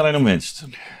gaat niet alleen om winst.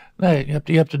 Nee,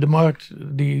 je hebt de markt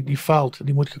die faalt,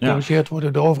 die moet gecorrigeerd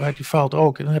worden. De overheid die faalt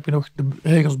ook. En dan heb je nog de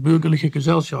Hegels burgerlijke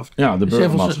gezelschap. Ja, de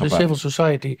burgermaatschappij. De civil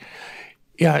society.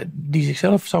 Ja, die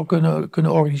zichzelf zou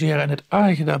kunnen organiseren. En het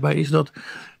aardige daarbij is dat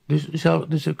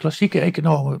dus de klassieke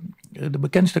economen, de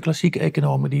bekendste klassieke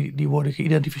economen, die worden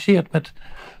geïdentificeerd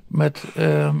met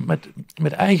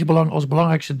eigenbelang als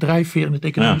belangrijkste drijfveer in het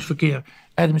economisch verkeer.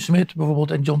 Adam Smith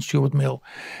bijvoorbeeld en John Stuart Mill.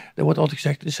 Er wordt altijd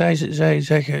gezegd, zij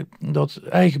zeggen dat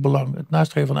eigenbelang, het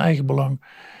nastreven van eigenbelang,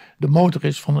 de motor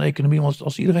is van een economie. Want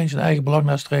als iedereen zijn eigen belang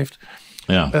nastreeft,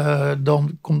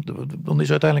 dan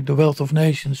is uiteindelijk de wealth of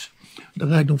nations, de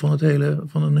rijkdom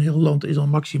van een heel land is dan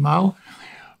maximaal.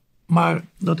 Maar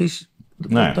dat is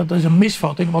een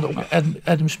misvatting. Want ook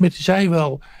Adam Smith zei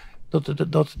wel dat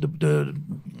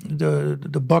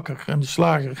de bakker en de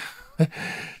slager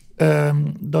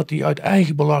dat die uit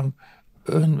eigen belang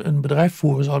een bedrijf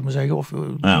voeren, zal ik maar zeggen, of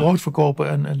brood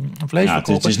verkopen en vlees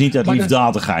verkopen. Het is niet uit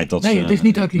liefdadigheid. Het is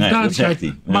niet uit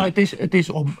liefdadigheid, maar het is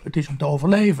om te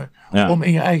overleven. Om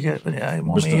in je eigen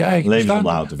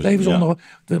levensonderhoud te verdienen.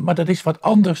 Maar dat is wat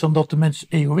anders dan dat de mens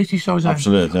egoïstisch zou zijn.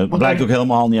 Absoluut. Het blijkt ook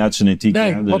helemaal niet uit zijn ethiek.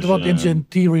 Nee, dus, wat in zijn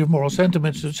Theory of Moral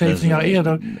Sentiments, 17 jaar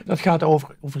eerder, dat gaat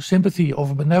over sympathy,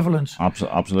 over benevolence.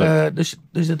 Absoluut.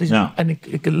 Dus dat is. En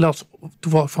ik las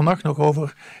toevallig vannacht nog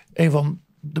over een van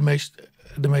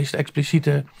de meest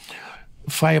expliciete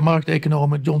vrije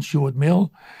markteconomen, John Stuart Mill,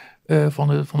 van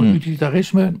het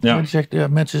utilitarisme. Die zegt,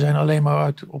 mensen zijn alleen maar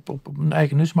uit op hun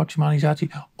eigen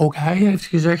nusmaximalisatie. Ook hij heeft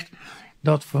gezegd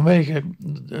dat vanwege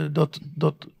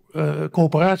dat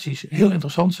coöperaties heel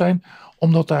interessant zijn,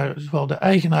 omdat daar zowel de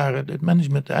eigenaren, het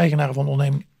management, de eigenaren van de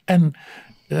onderneming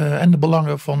en de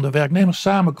belangen van de werknemers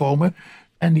samenkomen.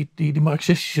 En die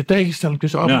marxistische tegenstelling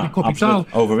tussen arbeid en kapitaal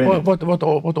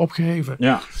wordt opgeheven.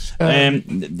 Ja.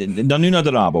 Dan nu naar de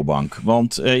Rabobank.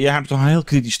 Want jij hebt toch een heel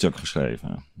kritisch stuk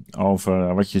geschreven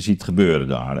over wat je ziet gebeuren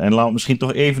daar. En laat misschien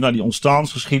toch even naar die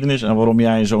ontstaansgeschiedenis en waarom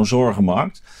jij je zo'n zorgen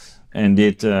maakt en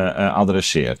dit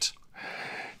adresseert.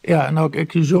 Ja, nou,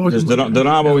 ik zorg. Dus de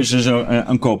Rabo is dus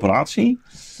een coöperatie.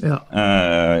 Ja.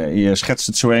 Je schetst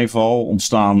het zo even al,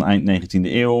 ontstaan eind 19e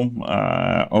eeuw.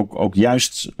 Ook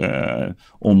juist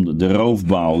om de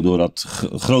roofbouw door dat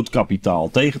groot kapitaal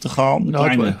tegen te gaan.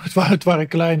 Nou, het waren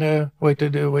kleine,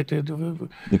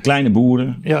 de kleine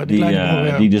boeren. Ja,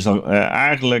 die dus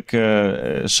eigenlijk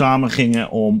samen gingen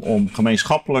om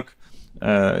gemeenschappelijk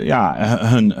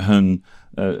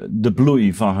de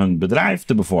bloei van hun bedrijf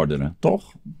te bevorderen,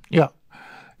 toch?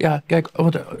 Ja, kijk,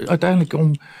 uiteindelijk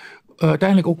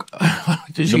ook.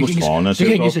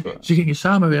 Ze gingen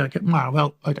samenwerken, maar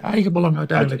wel uit eigen belang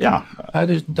uiteindelijk.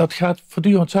 Dus dat gaat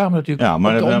voortdurend samen natuurlijk. Ja,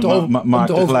 maar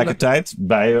tegelijkertijd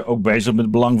ben je ook bezig met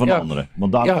het belang van anderen.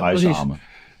 Want daar ga je samen.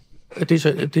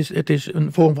 Het is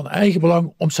een vorm van eigen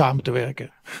belang om samen te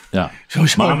werken. Ja.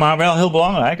 Maar wel heel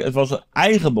belangrijk, het was het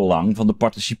eigen belang van de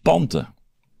participanten.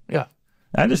 Ja,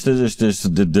 dus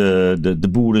de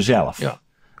boeren zelf. Ja.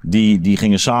 Die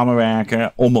gingen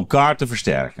samenwerken om elkaar te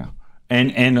versterken.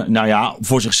 En nou ja,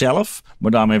 voor zichzelf,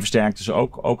 maar daarmee versterkten ze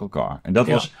ook elkaar. En dat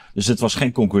was, dus het was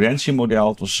geen concurrentiemodel,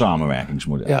 het was een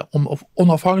samenwerkingsmodel. Ja, om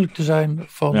onafhankelijk te zijn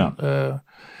van...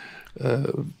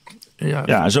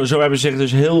 Zo hebben zich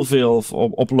dus heel veel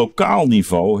op lokaal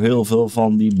niveau heel veel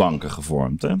van die banken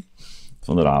gevormd, hè?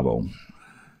 Van de Rabo.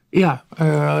 Ja,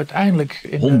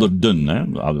 uiteindelijk... Honderden,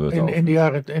 hè? Hadden we het over.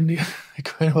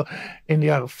 In de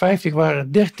jaren 50 waren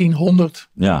er 1300...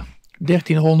 Ja.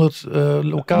 1300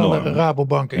 lokale Enorm.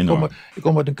 Rabobanken. Ik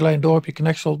kom uit een klein dorpje,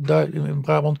 Knechtsel, in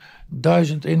Brabant.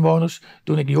 1000 inwoners.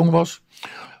 Toen ik jong was,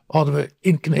 hadden we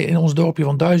in ons dorpje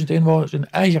van 1000 inwoners een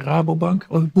eigen Rabobank.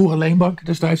 Een boerenleenbank,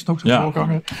 destijds nog zo'n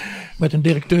voorganger. Met een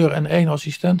directeur en 1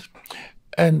 assistent.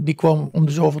 En die kwam om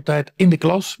de zoveel tijd in de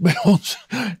klas bij ons.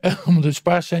 En om de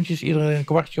spaarcentjes, iedereen een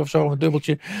kwartje of zo, een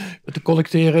dubbeltje te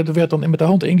collecteren. Er werd dan met de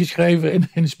hand ingeschreven in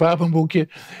een spaarbankboekje.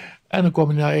 En dan kwam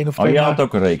hij na 1 of 2 maanden. Oh, je had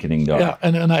ook een rekening daar. Ja,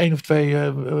 en na 1 of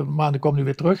 2 maanden kwam hij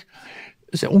weer terug.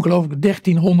 Het zijn ongelooflijk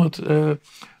 1300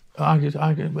 dat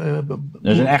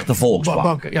is een echte volksbank.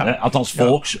 Banken, ja. Althans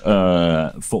volks,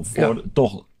 voor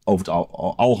toch over het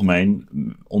algemeen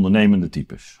ondernemende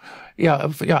types. Ja,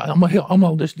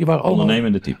 allemaal dus die waren allemaal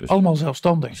ondernemende types. Allemaal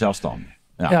zelfstandig.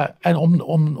 Ja, en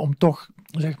om toch,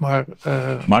 zeg maar...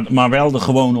 Maar wel de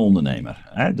gewone ondernemer.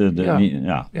 Hè?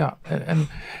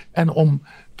 En om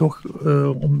toch,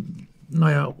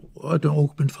 uit een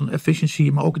oogpunt van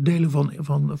efficiëntie, maar ook het delen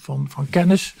van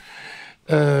kennis,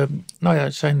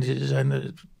 zijn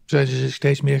ze zich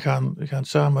steeds meer gaan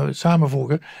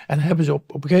samenvoegen. En hebben ze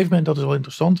op een gegeven moment, dat is wel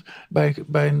interessant, bij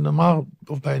een normaal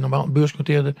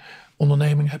beursgenoteerde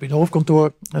onderneming heb je het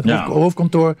hoofdkantoor. Het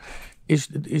hoofdkantoor is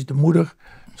de moeder,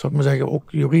 zal ik maar zeggen,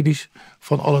 ook juridisch,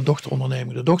 van alle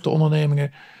dochterondernemingen. De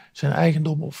dochterondernemingen zijn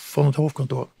eigendom van het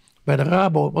hoofdkantoor. Bij de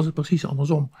Rabo was het precies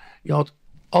andersom. Je had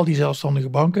al die zelfstandige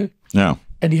banken. Ja.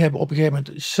 En die hebben op een gegeven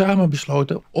moment samen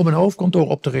besloten om een hoofdkantoor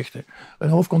op te richten. Een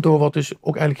hoofdkantoor wat dus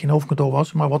ook eigenlijk geen hoofdkantoor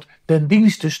was, maar wat ten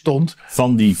dienste stond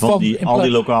van al die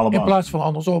lokale banken. In plaats van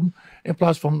andersom. In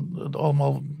plaats van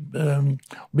allemaal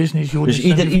business units.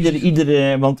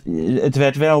 Dus want het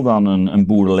werd wel dan een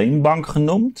boerenleenbank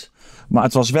genoemd, maar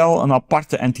het was wel een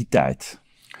aparte entiteit.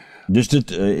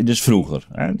 Dus vroeger.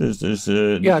 Hè?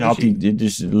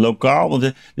 Dus lokaal.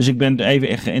 Dus ik ben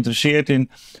even geïnteresseerd in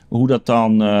hoe dat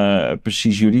dan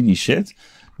precies juridisch zit.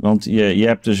 Want je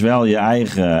hebt dus wel je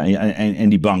eigen... En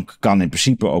die bank kan in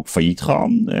principe ook failliet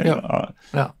gaan.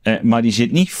 Maar die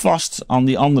zit niet vast aan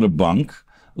die andere bank,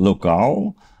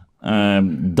 lokaal.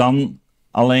 Dan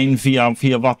alleen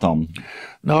via wat dan?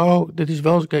 Nou, dit is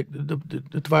wel... Kijk,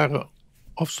 het waren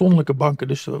afzonderlijke banken.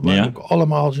 Dus we waren ook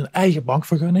allemaal zijn eigen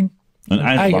bankvergunning. Een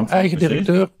eigen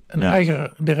directeur, een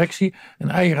eigen directie, een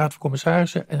eigen raad van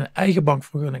commissarissen en een eigen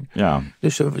bankvergunning. Ja.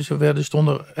 Dus ze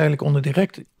stonden eigenlijk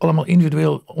allemaal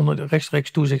individueel onder de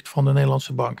rechtstreeks toezicht van de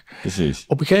Nederlandse bank. Precies.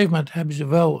 Op een gegeven moment hebben ze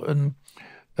wel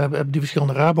hebben die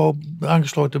verschillende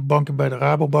aangesloten banken bij de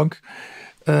Rabobank.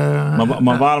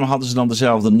 Maar waarom hadden ze dan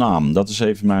dezelfde naam? Dat is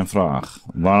even mijn vraag.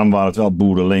 Waarom waren het wel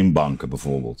boerenleenbanken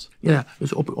bijvoorbeeld? Ja,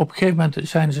 dus op een gegeven moment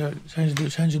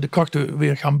zijn ze de krachten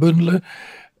weer gaan bundelen.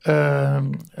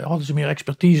 Hadden ze meer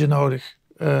expertise nodig.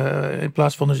 In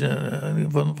plaats van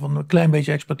een klein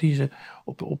beetje expertise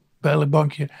bij elk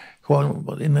bankje.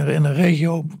 Gewoon in een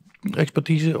regio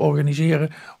expertise organiseren.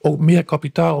 Ook meer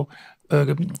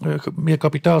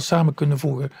kapitaal samen kunnen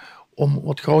voegen. Om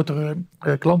wat grotere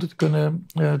klanten te kunnen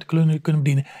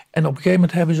bedienen. En op een gegeven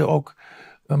moment hebben ze ook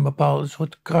een bepaald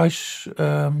soort kruis...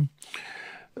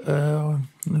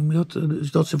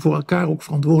 dat ze voor elkaar ook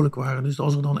verantwoordelijk waren. Dus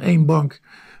als er dan één bank...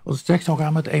 Als het slecht zou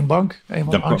gaan met één bank...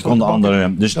 Dan kon de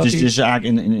andere... Dus eigenlijk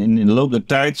in de loop der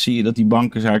tijd zie je dat die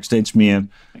banken eigenlijk steeds meer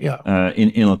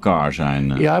in elkaar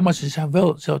zijn. Ja, maar ze zijn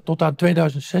wel... Tot aan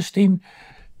 2016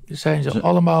 zijn ze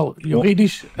allemaal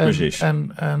juridisch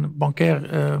en bankair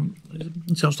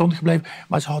zelfstandig gebleven.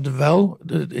 Maar ze hadden wel...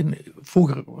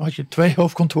 Vroeger had je 2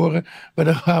 hoofdkantoren bij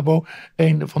de Rabo.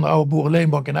 Eén van de oude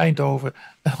Boerenleenbank in Eindhoven.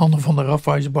 En de andere van de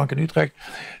Raiffeisenbank in Utrecht.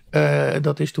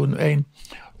 Dat is toen één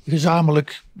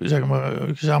gezamenlijk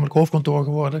hoofdkantoor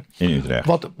geworden. In Utrecht.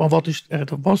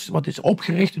 Wat is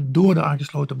opgericht door de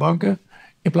aangesloten banken.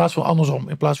 In plaats van andersom.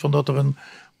 In plaats van dat er een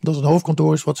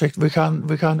hoofdkantoor is wat zegt we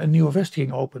gaan een nieuwe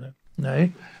vestiging openen.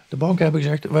 Nee, de banken hebben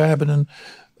gezegd wij hebben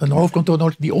een hoofdkantoor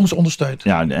nodig die ons ondersteunt.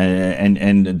 Ja,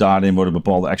 en daarin worden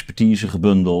bepaalde expertise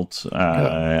gebundeld.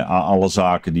 Alle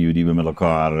zaken die we met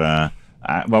elkaar...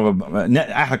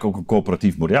 eigenlijk ook een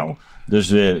coöperatief model. Dus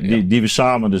die we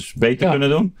samen dus beter kunnen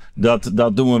doen.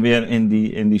 Dat doen we weer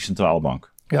in die centrale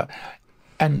bank. Ja.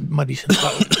 Maar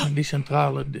die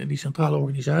centrale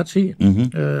organisatie,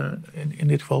 in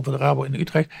dit geval voor de Rabo in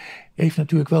Utrecht, heeft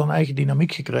natuurlijk wel een eigen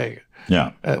dynamiek gekregen.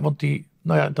 Ja. Want die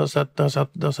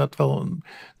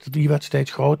werd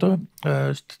steeds groter.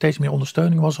 Steeds meer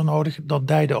ondersteuning was er nodig. Dat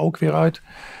dijde ook weer uit.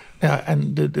 Ja,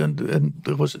 en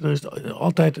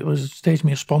er is steeds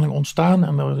meer spanning ontstaan.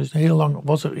 En is er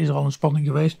al een spanning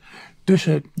geweest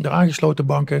tussen de aangesloten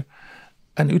banken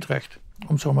en Utrecht. Om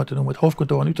het zo maar te noemen, het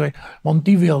hoofdkantoor in Utrecht. Want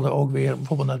die wilden ook weer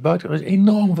bijvoorbeeld naar het buiten. Er is een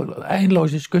enorm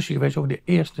eindeloze discussie geweest over de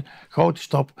eerste grote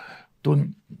stap.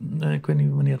 Toen, ik weet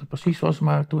niet wanneer het precies was,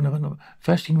 maar toen er een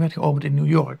vestiging werd geopend in New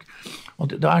York.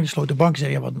 Want de aangesloten bank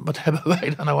zei, wat hebben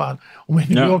wij daar nou aan om in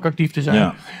New York actief te zijn?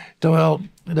 Ja. Terwijl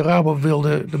de Rabo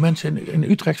wilde de mensen in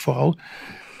Utrecht vooral,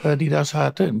 die daar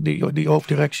zaten, die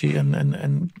hoofddirectie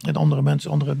en andere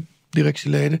mensen, andere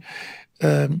directieleden,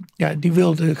 die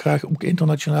wilden graag ook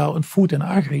internationaal een food- en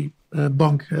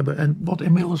agri-bank hebben. En wat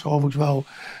inmiddels overigens wel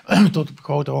tot op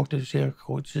grote hoogte zeer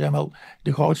groot. Ze zijn wel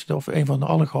de grootste of een van de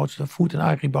allergrootste food- en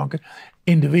agri-banken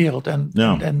in de wereld. En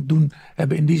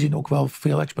hebben in die zin ook wel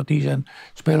veel expertise en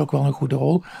spelen ook wel een goede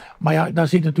rol. Maar ja, daar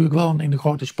zit natuurlijk wel een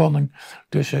grote spanning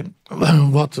tussen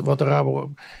wat de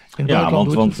Rabo in het buitenland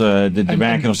doet. Want er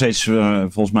werken nog steeds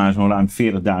volgens mij zo'n ruim 40.000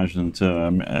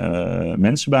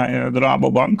 mensen bij de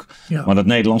Rabobank. Ja. Maar dat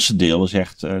Nederlandse deel is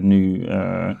echt nu...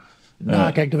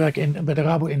 kijk, er werken bij de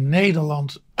Rabo in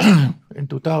Nederland, in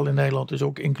totaal in Nederland, dus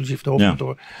ook inclusief de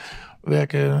hoofdkantoor,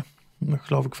 werken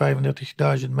geloof ik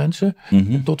 35.000 mensen.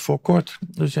 Mm-hmm. Tot voor kort,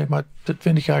 dus zeg maar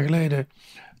 20 jaar geleden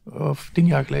of 10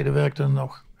 jaar geleden werkten er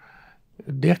nog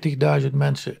 30.000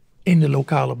 mensen in de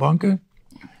lokale banken.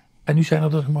 En nu zijn er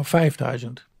nog maar 5.000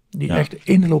 die echt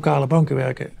in de lokale banken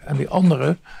werken. En die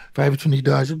andere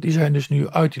 25.000 die zijn dus nu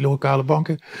uit die lokale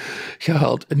banken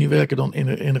gehaald. En die werken dan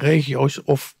in regio's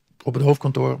of op het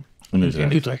hoofdkantoor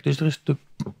in Utrecht. Dus er is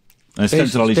een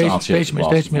centralisatie.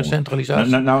 Steeds meer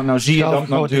centralisatie. Nou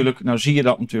zie je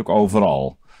dat natuurlijk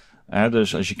overal.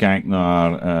 Dus als je kijkt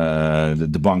naar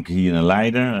de banken hier in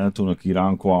Leiden. Toen ik hier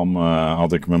aankwam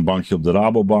had ik mijn bankje op de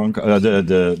Rabobank.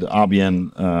 De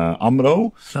ABN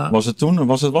AMRO. Ja. Was het toen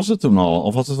al?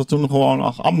 Of was het toen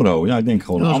gewoon AMRO? Ja, ik denk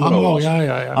gewoon AMRO.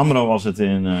 AMRO was het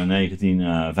in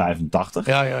 1985.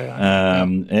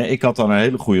 Ik had daar een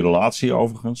hele goede relatie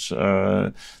overigens.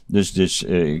 Dus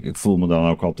ik voel me dan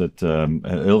ook altijd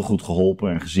heel goed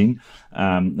geholpen en gezien.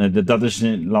 Dat is,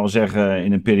 laten we zeggen,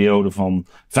 in een periode van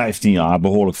 15 jaar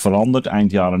behoorlijk veranderd.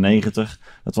 Eind jaren 90.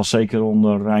 Dat was zeker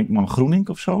onder Rijkman Groening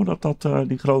of zo.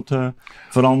 Die grote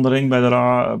verandering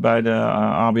bij de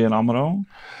ABN AMRO.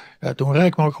 Ja, toen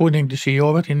Rijkman Groening de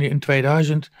CEO werd in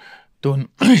 2000. Toen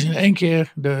is in één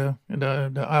keer de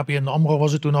ABN AMRO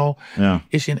was het toen al. Ja.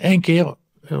 Is in één keer,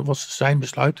 dat was zijn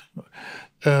besluit.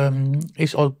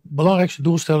 Is al de belangrijkste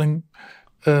doelstelling...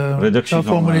 reductie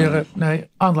formuleren.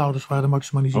 Aandeelhouderswaarde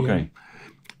maximaliseren. Okay.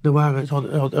 Ze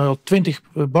hadden 20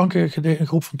 banken, een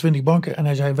groep van 20 banken. En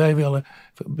hij zei, wij willen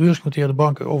beursgenoteerde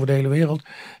banken over de hele wereld.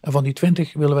 En van die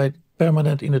 20 willen wij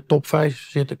permanent in de top 5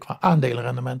 zitten qua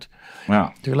aandelenrendement.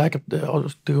 Ja. Tegelijkertijd,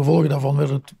 de gevolgen daarvan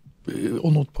werden het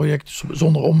onder het project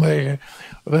zonder omwegen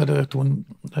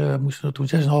moesten er toen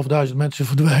 6.500 mensen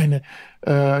verdwijnen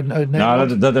uit Nederland.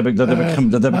 Nou, dat heb ik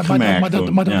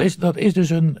gemerkt. Maar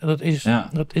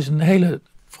dat is een hele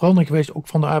verandering geweest, ook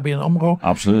van de ABN AMRO.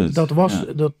 Absoluut.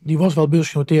 Die was wel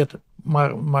beursgenoteerd,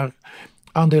 maar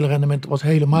aandelenrendement was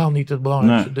helemaal niet het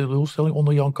belangrijkste de doelstelling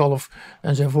onder Jan Kalf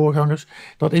en zijn voorgangers.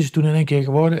 Dat is het toen in één keer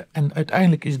geworden. En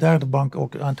uiteindelijk is daar de bank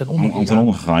ook aan ten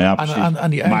onder gegaan. Ja,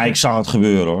 precies. Maar ik zag het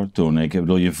gebeuren hoor, toen. Ik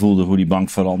bedoel, je voelde hoe die bank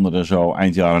veranderde zo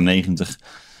eind jaren 90.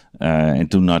 En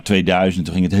toen naar 2000,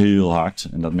 toen ging het heel hard.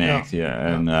 En dat merkte je.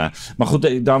 En, maar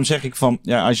goed, daarom zeg ik van...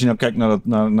 Ja, als je nou kijkt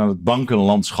naar het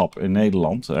bankenlandschap in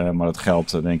Nederland... maar dat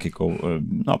geldt denk ik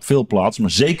op veel plaatsen.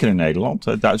 Maar zeker in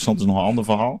Nederland. Duitsland is nog een ander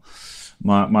verhaal.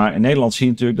 Maar in Nederland zie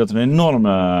je natuurlijk dat er een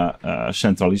enorme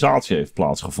centralisatie heeft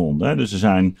plaatsgevonden. Hè? Dus er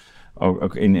zijn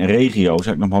ook in regio's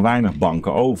nog maar weinig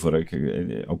banken over.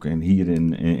 Ook hier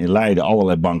in Leiden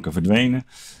allerlei banken verdwenen.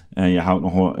 En je houdt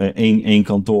nog wel één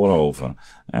kantoor over.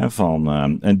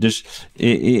 En dus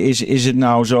is het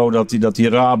nou zo dat die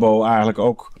Rabo eigenlijk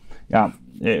ook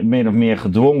meer of meer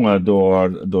gedwongen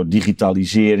door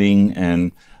digitalisering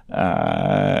en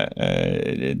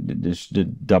dus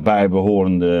de daarbij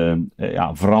behorende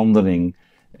verandering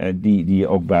die je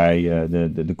ook bij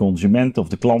de consument of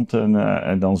de klanten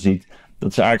dan ziet,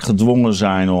 dat ze eigenlijk gedwongen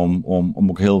zijn om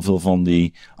ook heel veel van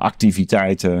die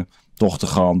activiteiten toch te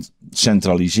gaan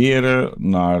centraliseren,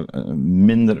 naar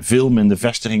veel minder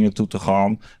vestigingen toe te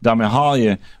gaan. Daarmee haal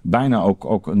je bijna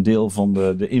ook een deel van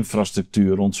de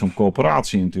infrastructuur rond zo'n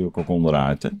coöperatie natuurlijk ook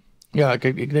onderuit. Hè? Ja,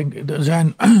 kijk, ik denk, er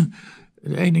zijn...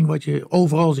 Eén ding wat je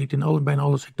overal ziet in bijna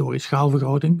alle sectoren is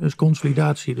schaalvergroting. Dus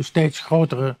consolidatie, dus steeds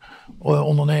grotere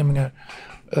ondernemingen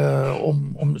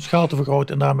om de schaal te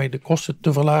vergroten en daarmee de kosten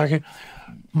te verlagen.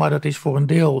 Maar dat is voor een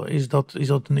deel is dat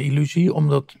een illusie,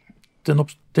 omdat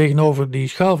tegenover die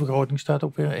schaalvergroting staat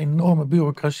ook weer een enorme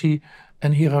bureaucratie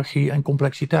en hiërarchie en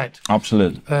complexiteit.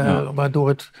 Absoluut.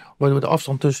 Waardoor de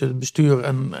afstand tussen het bestuur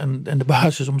en de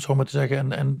basis, om het zo maar te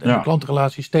zeggen, en de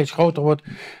klantrelatie steeds groter wordt.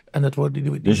 En het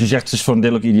wordt dus je zegt het is voor een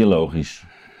deel ook ideologisch?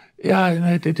 Ja,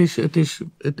 het is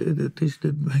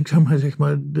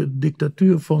de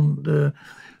dictatuur van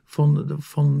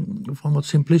wat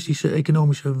simplistische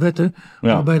economische wetten,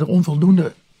 waarbij er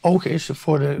onvoldoende oog is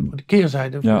voor de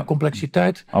keerzijde, voor de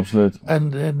complexiteit. Absoluut. En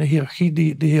de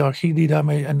hiërarchie die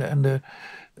daarmee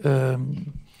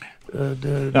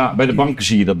bij de banken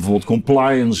zie je dat bijvoorbeeld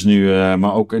compliance nu,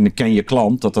 maar ook in de ken je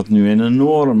klant, dat nu een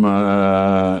enorm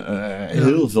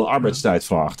heel veel arbeidstijd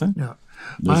vraagt. Hè? Ja.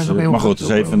 Dus, maar goed, dus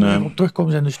even op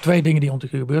terugkomen zijn dus twee dingen die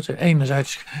ongeveer gebeurd zijn.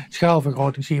 Enerzijds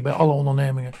schaalvergroting zie je bij alle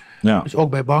ondernemingen, dus ook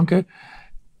bij banken.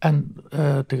 En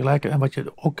tegelijkertijd, en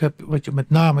wat je met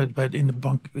name in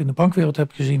de bankwereld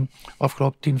hebt gezien de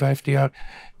afgelopen 10, 15 jaar,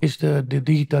 is de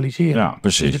digitalisering. Ja,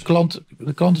 precies. Dus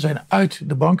de klanten zijn uit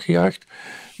de bank gejaagd.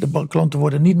 De klanten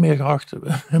worden niet meer geacht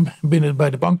bij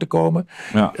de bank te komen.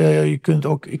 Ja. Je kunt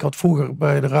ook, ik had vroeger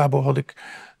bij de Rabo had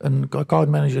ik een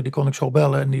accountmanager, die kon ik zo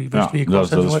bellen en die wist wie ik was.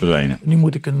 Dat is verdwenen. Nu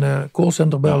moet ik een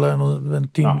callcenter bellen en dan ben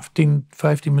 10,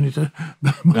 15 minuten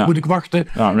moet ik wachten.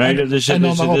 Ja, nee,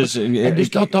 dus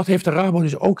dat heeft de Rabo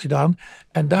dus ook gedaan.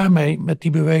 En daarmee met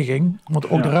die beweging, want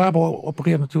ook de Rabo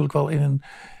opereert natuurlijk wel in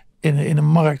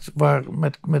een markt waar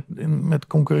met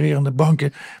concurrerende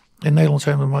banken. In Nederland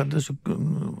zijn er maar dus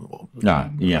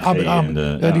ING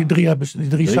die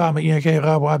drie samen, ING,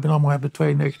 Rabo, ABN AMRO hebben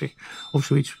 92 of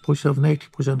zoiets, of 90%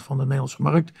 van de Nederlandse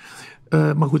markt.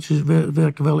 Maar goed, ze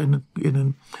werken wel in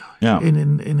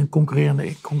een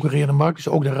concurrerende markt. Dus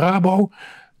ook de Rabo,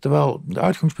 terwijl het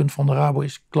uitgangspunt van de Rabo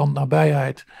is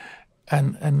klantnabijheid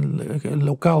en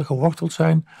lokaal geworteld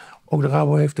zijn. Ook de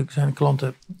Rabo heeft zijn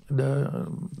klanten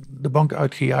de bank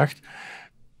uitgejaagd.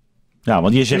 Ja,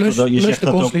 want je zegt de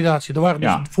consolidatie. Er waren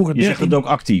dus vroeger je zegt het ook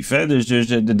actief, hè? Dus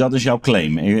dat is jouw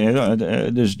claim.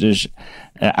 Dus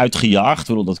uitgejaagd,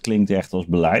 dat klinkt echt als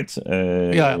beleid.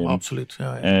 Absoluut.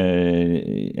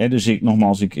 Dus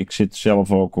ik zit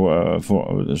zelf ook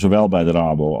voor zowel bij de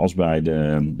Rabo als bij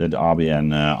de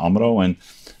ABN AMRO. En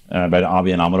bij de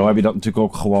ABN AMRO heb je dat natuurlijk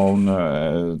ook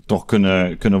gewoon toch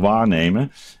kunnen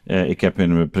waarnemen. Ik heb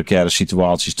in precaire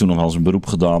situaties toen nog wel eens een beroep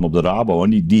gedaan op de Rabo.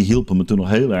 En die hielpen me toen nog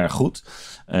heel erg goed.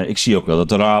 Ik zie ook wel dat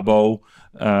de Rabo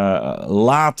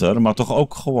later, maar toch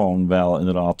ook gewoon wel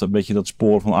inderdaad een beetje dat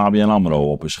spoor van ABN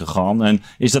AMRO op is gegaan. En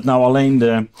is dat nou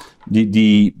alleen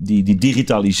die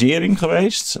digitalisering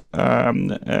geweest?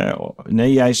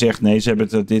 Nee, jij zegt nee, ze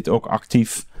hebben dit ook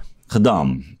actief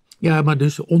gedaan. Ja, maar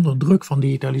dus onder druk van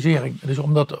digitalisering. Dus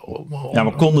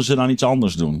maar konden ze dan iets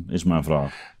anders doen, is mijn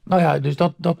vraag. Nou ja, dus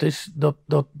dat is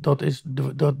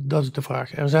de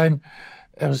vraag.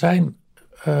 Er zijn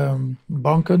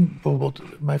banken, bijvoorbeeld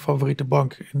mijn favoriete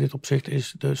bank in dit opzicht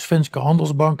is de Svenska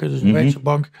Handelsbanken, dus een Zweedse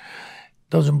bank.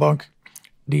 Dat is een bank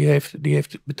die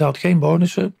betaalt geen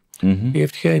bonussen, die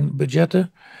heeft geen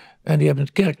budgetten. En die hebben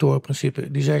het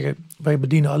kerktorenprincipe. Die zeggen, wij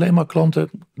bedienen alleen maar klanten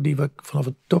die we vanaf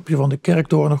het topje van de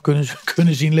kerktoren nog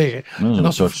kunnen zien liggen.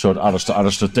 Dat is een soort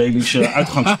Aristotelisch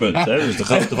uitgangspunt. Hè? Dus de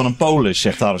grootte van een polis,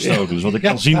 zegt Aristoteles. Wat ik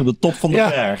kan zien op de top van de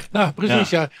berg. Nou, precies,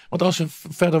 ja. Want als ze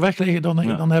verder weg liggen,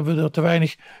 dan hebben we er te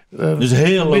weinig dus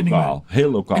heel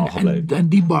lokaal gebleven. En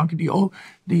die bank,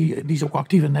 die is ook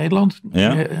actief in Nederland.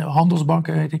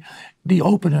 Handelsbanken heet die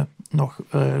openen nog.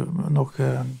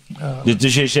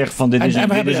 Dus je zegt van dit is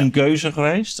een keuze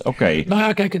geweest? Oké. Nou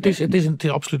ja, kijk, het is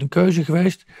absoluut een keuze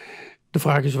geweest. De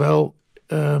vraag is wel,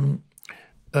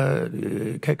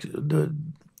 kijk,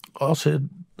 als ze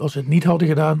het niet hadden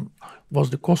gedaan, was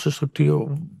de kostenstructuur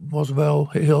wel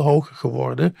heel hoog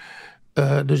geworden.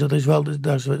 Dus dat is wel,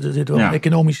 daar zit wel een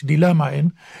economisch dilemma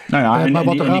in. Nou ja,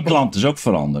 maar die klant is ook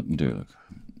veranderd natuurlijk.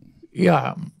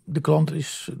 Ja, de klant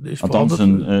is althans,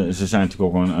 veranderd. Ze zijn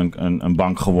natuurlijk ook een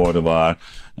bank geworden waar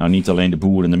niet alleen de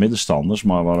boeren en de middenstanders,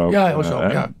 maar waar ook...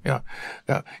 Ja.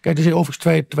 Kijk, er zijn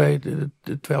overigens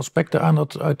twee aspecten aan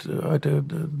dat uit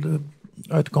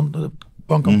de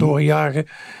bankkantoren jagen.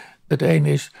 Het een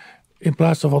is, in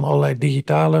plaats van allerlei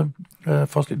digitale,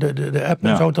 de app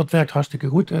en zo, dat werkt hartstikke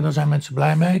goed. En daar zijn mensen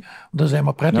blij mee. Dat is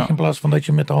helemaal prettig in plaats van dat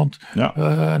je met de hand,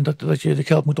 dat je het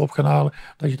geld moet op gaan halen,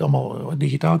 dat je het allemaal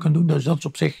digitaal kan doen. Dus dat is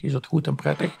op zich is dat goed en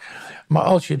prettig. Maar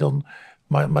als je dan...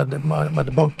 Maar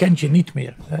de bank kent je niet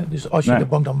meer. Hè? Dus als je de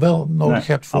bank dan wel nodig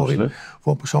hebt voor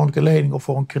een persoonlijke lening of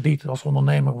voor een krediet als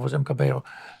ondernemer of als MKB'er.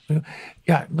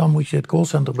 Ja, dan moet je het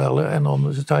callcenter bellen en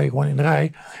dan sta je gewoon in de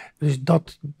rij. Dus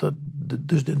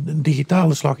de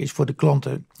digitale slag is voor de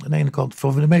klanten, aan de ene kant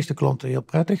voor de meeste klanten heel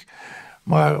prettig.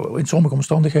 Maar in sommige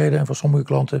omstandigheden en voor sommige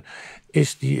klanten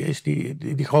is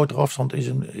die grotere afstand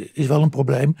is wel een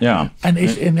probleem. Ja.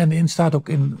 En staat ook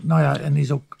en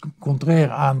is ook contrair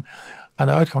aan de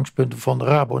uitgangspunten van de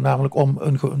Rabo, namelijk om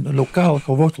een lokaal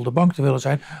gewortelde bank te willen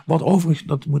zijn. Wat overigens,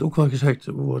 dat moet ook wel gezegd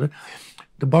worden,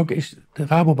 de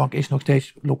Rabobank is nog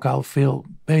steeds lokaal veel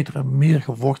beter en meer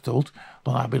geworteld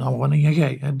dan ABN AMRO en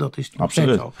ING. En dat is nog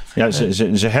steeds zo. Ja,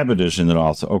 ze hebben dus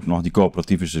inderdaad ook nog die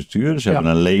coöperatieve structuur. Ze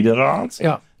hebben een ledenraad.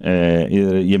 Ja.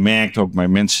 Je merkt ook bij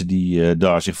mensen die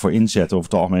daar zich voor inzetten over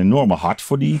het algemeen een enorme hart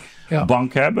voor die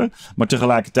bank hebben. Maar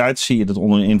tegelijkertijd zie je dat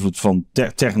onder invloed van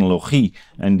technologie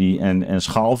en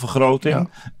schaalvergroting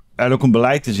er ook een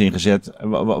beleid is ingezet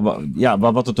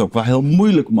wat het ook wel heel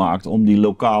moeilijk maakt om die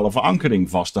lokale verankering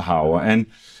vast te houden.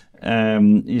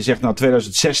 En je zegt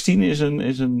 2016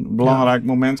 is een belangrijk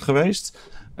moment geweest.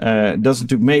 Dat is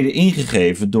natuurlijk mede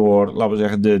ingegeven door, laten we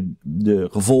zeggen, de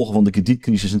gevolgen van de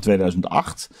kredietcrisis in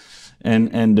 2008.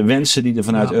 En de wensen die er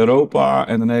vanuit Europa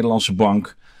en de Nederlandse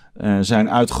bank zijn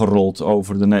uitgerold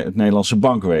over het Nederlandse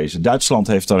bankwezen. Duitsland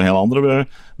heeft daar een heel andere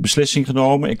beslissing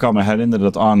genomen. Ik kan me herinneren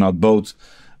dat Arnoud Boot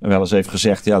wel eens heeft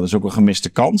gezegd, dat is ook een gemiste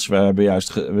kans.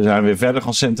 We zijn weer verder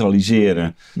gaan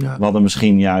centraliseren. Ja. We hadden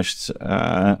misschien juist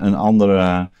een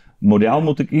andere model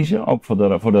moeten kiezen, ook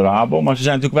voor de Rabo. Maar ze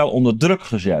zijn natuurlijk wel onder druk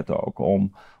gezet ook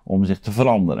om zich te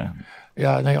veranderen.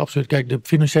 Ja, nee, absoluut. Kijk, de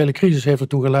financiële crisis heeft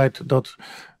ertoe geleid dat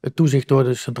het toezicht door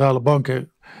de centrale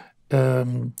banken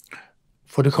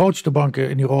voor de grootste banken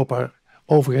in Europa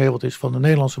overgeheveld is van de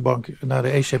Nederlandse bank naar de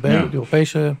ECB, de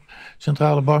Europese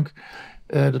Centrale Bank.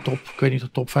 Ik weet niet,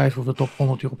 de top 5 of de top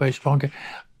 100 Europese banken.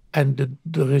 En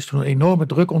er is toen een enorme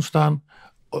druk ontstaan,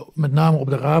 met name op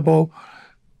de Rabo,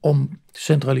 om te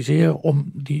centraliseren.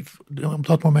 Op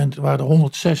dat moment waren er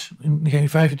 106,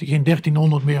 geen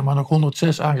 1300 meer, maar nog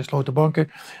 106 aangesloten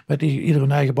banken. Met ieder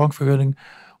hun eigen bankvergunning.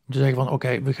 Om te zeggen van oké,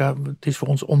 het is voor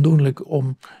ons ondoenlijk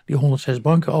om die 106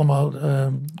 banken allemaal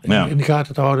in de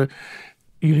gaten te houden.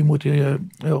 Jullie moeten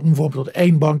bijvoorbeeld tot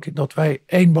één bank, dat wij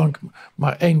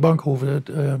maar één bank hoeven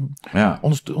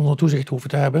onder toezicht hoeven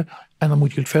te hebben. En dan moeten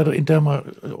jullie het verder intern maar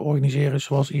organiseren,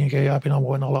 zoals ING, ABN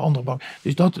AMRO en alle andere banken.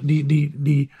 Dus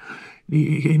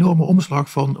die enorme omslag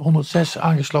van 106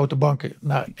 aangesloten banken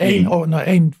naar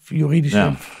één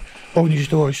juridische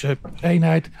organisatorische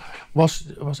eenheid was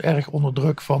erg onder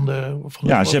druk van de.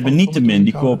 Ze hebben niettemin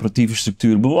die coöperatieve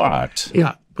structuur bewaard.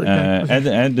 Ja.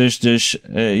 Dus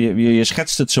je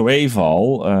schetst het zo even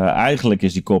al. Eigenlijk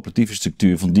is die coöperatieve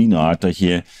structuur van die aard dat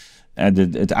je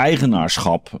het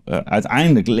eigenaarschap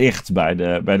uiteindelijk ligt bij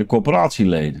de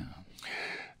coöperatieleden.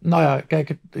 Nou ja,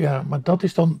 kijk, maar dat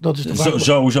is de vraag.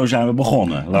 Zo zijn we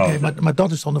begonnen. Maar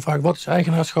dat is dan de vraag, wat is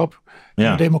eigenaarschap?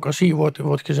 In democratie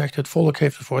wordt gezegd, het volk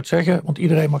heeft het voor het zeggen, want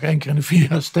iedereen mag 1 keer in de 4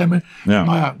 jaar stemmen. Ja.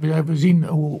 Maar we zien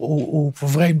hoe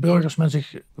vervreemd burgers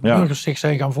zich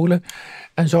zijn gaan voelen.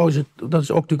 En zo is dat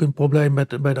is ook natuurlijk een probleem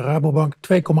bij de Rabobank.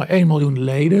 2,1 miljoen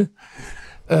leden.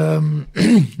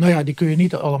 Die kun je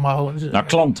niet allemaal.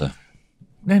 Klanten?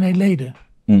 Nee, leden.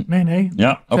 Nee.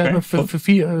 Ja, oké. Ze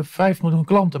hebben 5 miljoen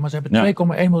klanten, maar ze hebben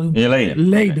 2,1 miljoen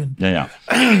leden. Okay. Ja.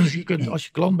 Dus als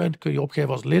je klant bent, kun je opgeven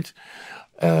als lid.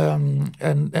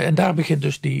 En daar begint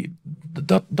dus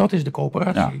dat is de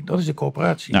coöperatie. Ja. Dat is de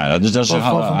coöperatie. Nou, dat is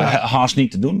haast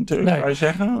niet te doen natuurlijk, kan je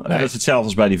zeggen. Nee. Dat is hetzelfde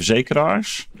als bij die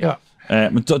verzekeraars. Ja.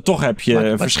 Maar toch heb je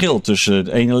een verschil tussen het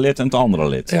ene lid en het andere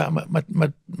lid. Ja,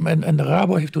 en de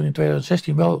Rabo heeft toen in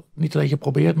 2016 wel niet alleen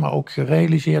geprobeerd, maar ook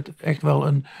gerealiseerd echt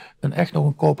wel echt nog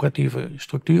een coöperatieve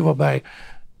structuur, waarbij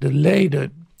de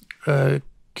leden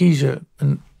kiezen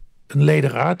een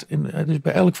ledenraad. Dus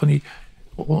bij elk van die,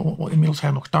 inmiddels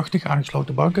zijn er nog 80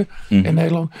 aangesloten banken in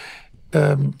Nederland.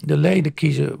 De leden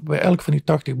kiezen bij elk van die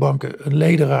 80 banken een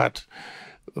ledenraad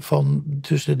van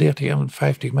tussen de 30 en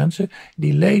 50 mensen.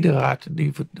 Die ledenraad,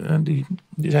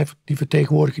 die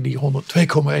vertegenwoordigen die 2,1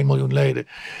 miljoen leden.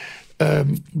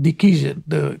 Die kiezen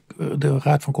de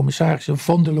raad van commissarissen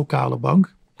van de lokale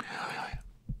bank.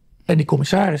 En die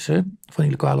commissarissen van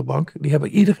die lokale bank, die hebben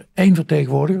ieder 1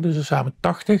 vertegenwoordiger, dus er samen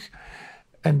 80.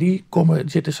 En die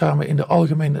zitten samen in de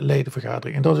algemene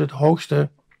ledenvergadering. En dat is het hoogste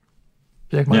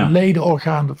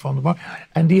ledenorgaan van de bank.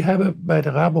 En die hebben bij de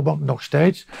Rabobank nog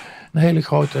steeds een hele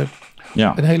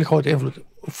grote invloed.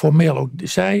 Formeel ook.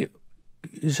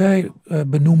 Zij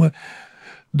benoemen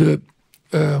de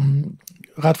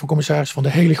raad van commissarissen van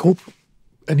de hele groep.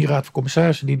 En die raad van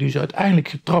commissarissen die dus uiteindelijk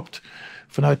getrapt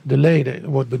vanuit de leden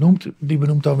wordt benoemd. Die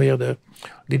benoemt dan weer de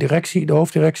directie, de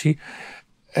hoofddirectie.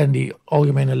 En die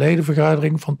algemene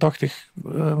ledenvergadering van 80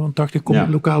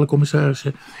 lokale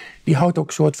commissarissen, die houdt ook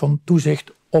een soort van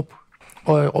toezicht op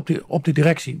de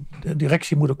directie. De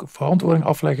directie moet ook verantwoording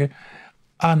afleggen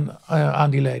aan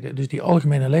die leden. Dus die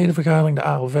algemene ledenvergadering, de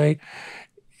ALV,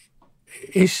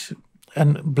 is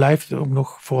en blijft ook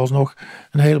nog vooralsnog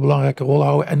een hele belangrijke rol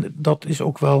houden. En dat is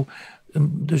ook wel,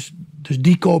 dus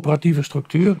die coöperatieve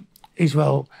structuur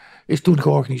is toen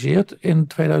georganiseerd in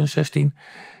 2016.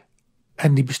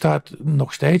 En die bestaat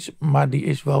nog steeds, maar die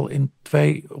is wel in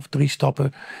 2 of 3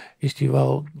 stappen is die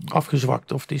wel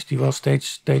afgezwakt. Of is die wel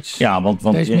steeds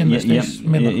want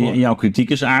minder. Jouw kritiek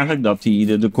is eigenlijk dat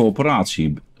de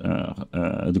coöperatie,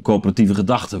 de coöperatieve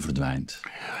gedachte verdwijnt.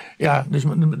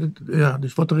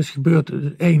 Dus wat er is gebeurd,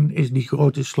 1 is die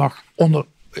grote slag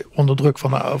onder druk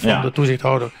van de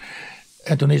toezichthouder.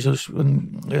 En toen is dus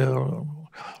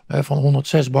van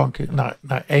 106 banken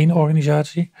naar 1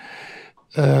 organisatie.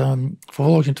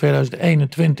 Vervolgens in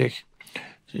 2021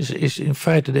 is in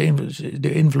feite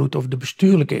de invloed of de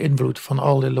bestuurlijke invloed van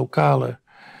al de lokale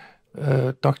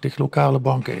 80 lokale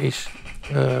banken is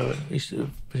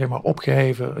zeg maar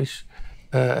opgeheven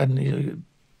en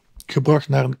gebracht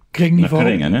naar een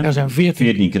kringniveau. Er zijn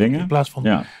 14 kringen. In plaats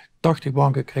van 80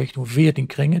 banken kreeg toen 14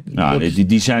 kringen. Nou,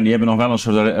 die hebben nog wel een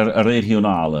soort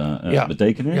regionale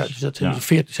betekenis. Ja, dus dat zijn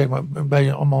 40, zeg maar,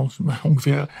 bijna allemaal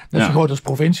ongeveer net zo groot als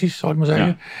provincies, zal ik maar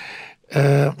zeggen.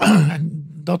 En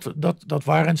dat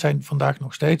waren en zijn vandaag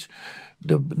nog steeds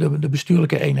de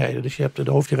bestuurlijke eenheden. Dus je hebt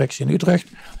de hoofddirectie in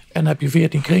Utrecht en dan heb je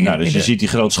 14 kringen. Ja, dus je ziet die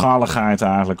grootschaligheid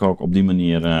eigenlijk ook op die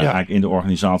manier eigenlijk in de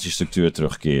organisatiestructuur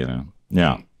terugkeren.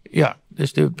 Ja,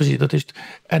 dus precies. Dat is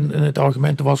en het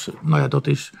argument was, dat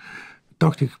is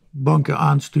 80 banken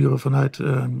aansturen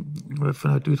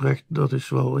vanuit Utrecht. Dat is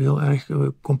wel heel erg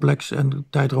complex en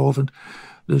tijdrovend.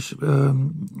 Dus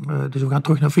we gaan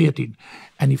terug naar 14.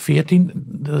 En die 14,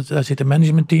 daar zitten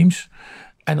managementteams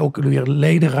en ook weer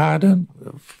ledenraden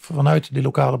vanuit de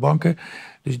lokale banken.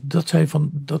 Dus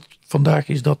vandaag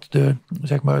is dat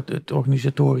het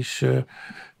organisatorisch.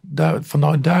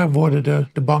 Vanuit daar worden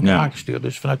de banken aangestuurd.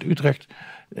 Dus vanuit Utrecht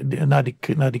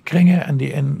naar die kringen.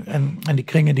 En die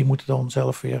kringen die moeten dan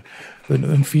zelf weer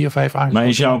hun 4, 5 aangesloten. Maar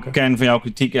is jouw kern van jouw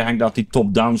kritiek eigenlijk dat die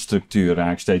top-down structuur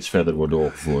eigenlijk steeds verder wordt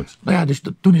doorgevoerd? Nou ja, dus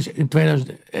toen is in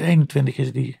 2021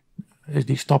 is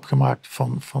die stap gemaakt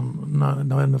van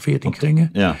naar 14 kringen.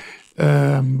 Ja.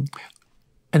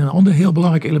 En een ander heel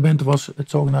belangrijk element was het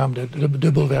zogenaamde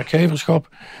dubbel werkgeverschap.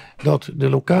 Dat de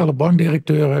lokale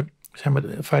bankdirecteuren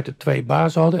in feite 2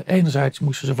 bazen hadden. Enerzijds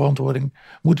moesten ze verantwoording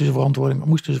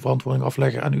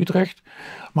afleggen aan Utrecht.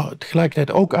 Maar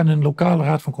tegelijkertijd ook aan een lokale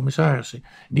raad van commissarissen.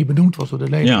 Die benoemd was door de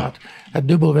ledenraad. Het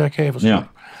dubbel werkgeverschap.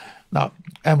 Ja. Nou,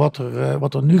 en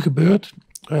wat er nu gebeurt.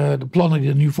 De plannen die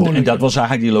er nu voor liggen. En dat was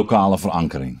eigenlijk die lokale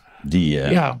verankering.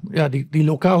 Die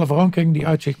lokale verankering die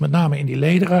uitzicht met name in die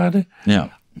ledenraden.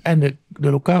 Ja. En de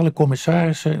lokale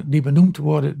commissarissen die benoemd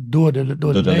worden door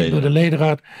de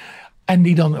ledenraad. En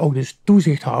die dan ook dus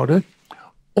toezicht houden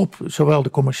op zowel de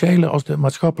commerciële als de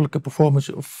maatschappelijke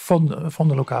performance van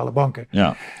de lokale banken.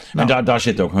 Ja, en daar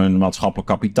zit ook hun maatschappelijk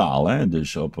kapitaal. Hè?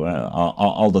 Dus op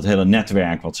al dat hele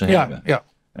netwerk wat ze hebben. Ja.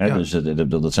 Dus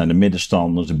dat zijn de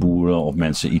middenstanders, de boeren of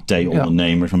mensen,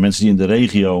 IT-ondernemers. Maar mensen die in de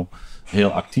regio heel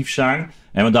actief zijn.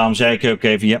 En daarom zei ik ook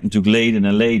even, je hebt natuurlijk leden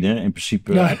en leden. In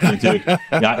principe natuurlijk,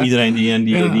 iedereen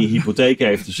die hypotheek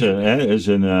heeft. Dus,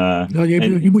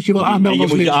 je moet je wel aanmelden. Je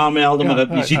moet je aanmelden,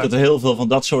 maar je ziet dat er heel veel van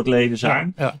dat soort leden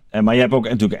zijn. Maar je hebt ook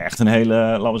natuurlijk echt een hele,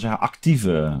 laten we zeggen,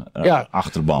 actieve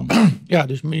achterban. Ja,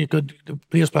 dus je kunt, op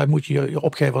de eerste plaats moet je je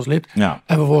opgeven als lid. Ja.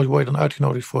 En vervolgens word je dan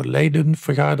uitgenodigd voor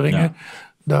ledenvergaderingen. Ja.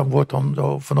 Daar wordt dan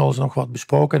zo van alles nog wat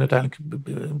besproken. En uiteindelijk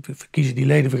verkiezen die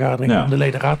ledenvergaderingen de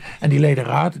ledenraad. En die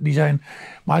ledenraad,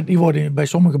 die worden bij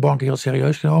sommige banken heel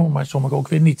serieus genomen, maar sommige ook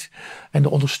weer niet. En de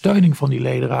ondersteuning van die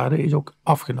ledenraden is ook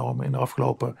afgenomen in de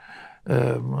afgelopen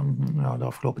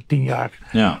 10 jaar.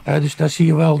 Ja. Dus daar zie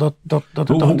je wel dat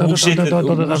hoe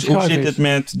zit het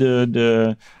met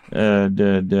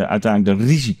uiteindelijk de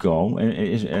risico?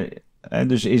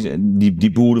 Dus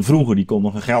die boeren vroeger die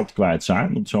konden nog een geld kwijt zijn,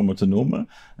 om het zo maar te noemen.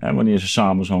 Wanneer ze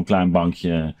samen zo'n klein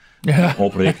bankje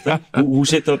oprichten. Hoe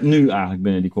zit dat nu eigenlijk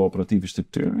binnen die coöperatieve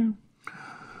structuur?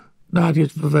 Nou,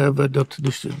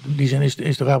 die zin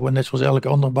is de Rabo net zoals elke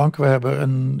andere bank. We hebben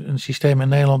een systeem in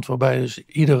Nederland waarbij dus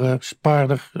iedere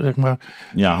spaarder, zeg maar.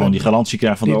 Ja, gewoon die garantie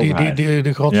krijgt van de overheid. Die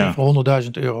de garantie voor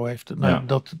 €100.000 heeft. Nou,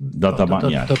 dat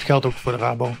geldt ook voor de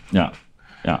Rabo. Ja.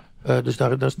 Dus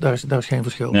daar is geen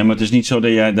verschil. Nee, maar het is niet zo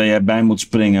dat jij bij moet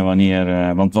springen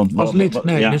wanneer. Als lid,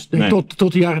 nee. Dus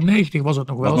tot de jaren 90 was het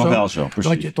nog wel zo. Nog wel zo,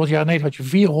 precies. Tot de jaren 90 had je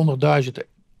 400.000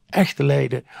 echte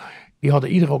leden Die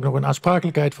hadden ieder ook nog een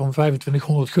aansprakelijkheid van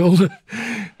 2500 gulden.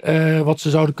 Wat ze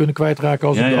zouden kunnen kwijtraken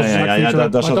als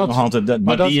dat zat nog altijd.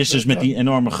 Maar die is dus met die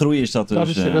enorme groei is dat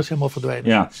dus... Dat is helemaal verdwenen.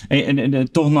 Ja,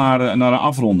 en toch naar een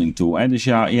afronding toe. Hè? Dus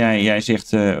jij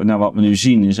zegt, wat we nu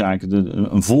zien is eigenlijk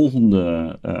een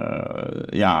volgende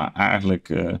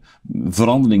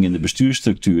verandering in de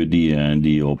bestuursstructuur die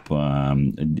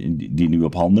nu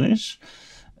op handen is.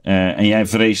 En jij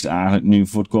vreest eigenlijk nu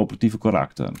voor het coöperatieve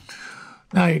karakter.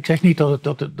 Nou, ik zeg niet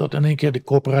dat in één keer de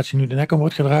coöperatie nu de nek om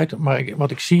wordt gedraaid. Maar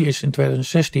wat ik zie is in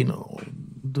 2016,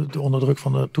 onder druk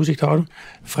van de toezichthouder,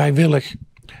 vrijwillig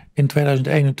in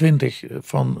 2021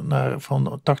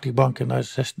 van 80 banken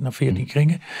naar 14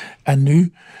 kringen. En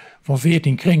nu van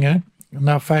 14 kringen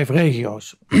naar 5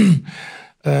 regio's.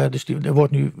 Dus er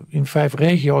wordt nu in 5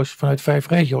 regio's, vanuit 5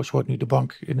 regio's wordt nu de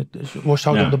bank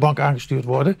zou de bank aangestuurd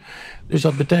worden. Dus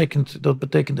dat betekent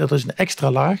dat is een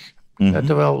extra laag.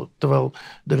 Terwijl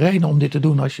de reden om dit te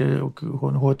doen, als je ook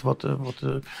gewoon hoort wat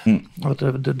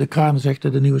de kraan zegt,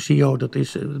 de nieuwe CEO, dat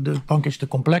is de bank is te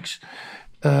complex.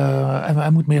 En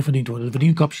er moet meer verdiend worden. De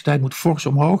verdiencapaciteit moet fors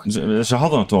omhoog. Ze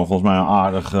hadden toch volgens mij een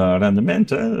aardig rendement.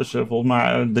 Hè? Dus volgens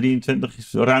mij 23,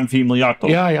 ruim 4 miljard toch?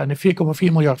 Ja, 4,4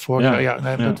 miljard vorig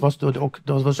jaar. Ja.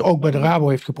 Dat was ook bij de RABO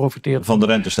heeft geprofiteerd. Van de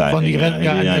rentestijging.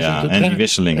 En die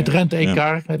wisselingen. Het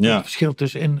rente-elkaar. Het verschil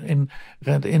tussen in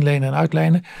rente inlenen en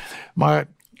uitlenen. Maar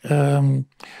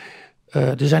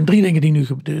er zijn 3 dingen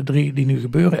die nu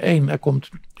gebeuren. 1, er komt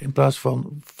in plaats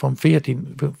van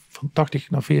 80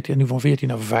 naar 14 en nu van 14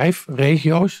 naar 5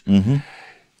 regio's.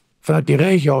 Vanuit die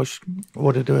regio's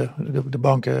worden de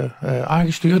banken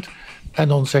aangestuurd. En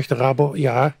dan zegt de RABO,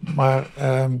 ja, maar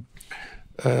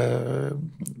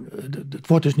het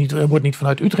wordt niet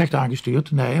vanuit Utrecht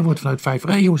aangestuurd. Nee, het wordt vanuit 5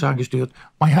 regio's aangestuurd.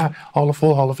 Maar ja, half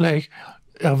vol, half leeg.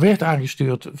 Er werd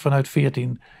aangestuurd vanuit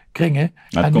 14 kringen.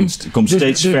 Maar het komt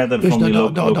steeds verder van die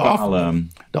lokale...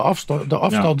 De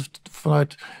afstand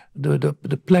vanuit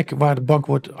de plek waar de bank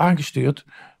wordt aangestuurd,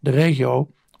 de regio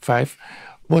 5,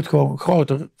 wordt gewoon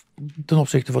groter ten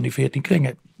opzichte van die 14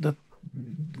 kringen.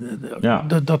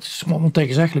 Dat is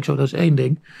ontegenzeggelijk zo. Dat is 1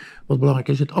 ding wat belangrijk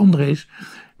is. Het andere is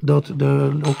dat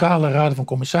de lokale raden van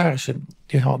commissarissen,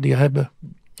 die hebben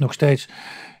nog steeds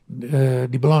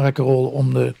die belangrijke rol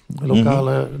om de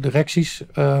lokale directies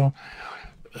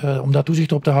om daar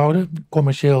toezicht op te houden.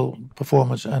 Commercieel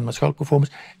performance en maatschappelijk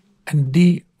performance. En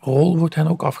die rol wordt hen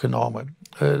ook afgenomen.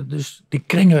 Dus die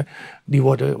kringen die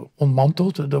worden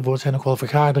ontmanteld. Er zijn nog wel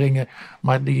vergaderingen,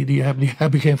 maar die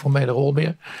hebben geen formele rol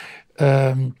meer.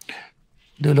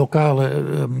 De lokale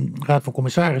raad van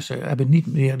commissarissen hebben niet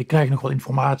meer, die krijgen nog wel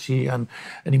informatie en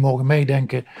die mogen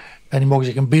meedenken. En die mogen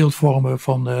zich een beeld vormen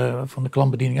van de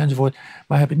klantbediening enzovoort.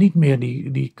 Maar hebben niet meer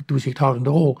die toezichthoudende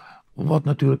rol. Wat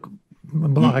natuurlijk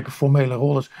een belangrijke formele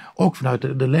rol is. Ook vanuit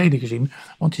de leden gezien.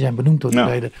 Want die zijn benoemd door de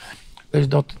leden. Dus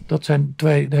dat zijn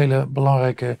 2 hele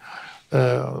belangrijke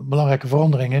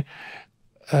veranderingen.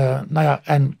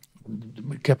 En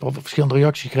ik heb al verschillende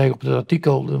reacties gekregen op het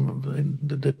artikel.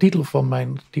 De titel van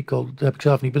mijn artikel, dat heb ik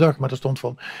zelf niet bedacht. Maar er stond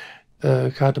van,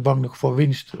 gaat de bank nog voor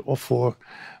winst of voor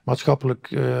maatschappelijk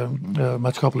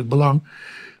belang?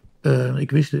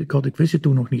 Ik wist het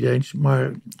toen nog niet eens.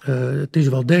 Maar het is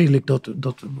wel degelijk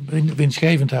dat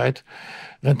winstgevendheid,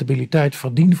 rentabiliteit,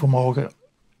 verdienvermogen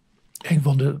een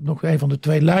van de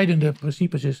 2 leidende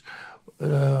principes is,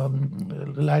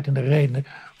 de leidende redenen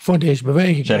voor deze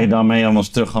beweging. Zeg je daarmee, anders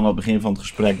terug aan het begin van het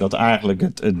gesprek, dat eigenlijk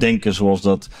het denken zoals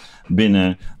dat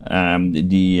binnen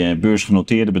die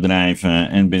beursgenoteerde bedrijven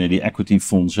en binnen die equity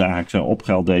fondsen eigenlijk zo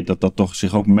opgeld deed, dat toch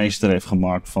zich ook meester heeft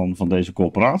gemaakt van deze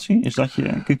coöperatie? Is dat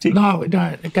je kritiek? Nou,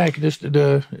 kijk, dus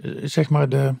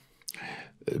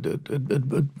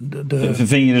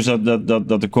Vind je dus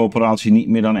dat de coöperatie niet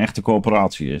meer dan echte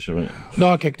coöperatie is?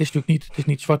 Nou, kijk, het is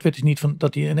niet zwart-wit. Het is niet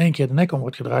dat die in één keer de nek om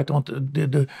wordt gedraaid. Want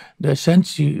de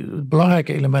essentie,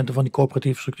 belangrijke elementen van die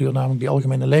coöperatieve structuur, namelijk die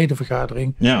algemene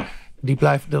ledenvergadering, die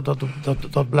blijft,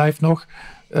 dat blijft nog.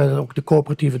 Ook de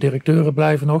coöperatieve directeuren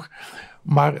blijven nog.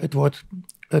 Maar het wordt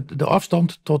de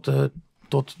afstand tot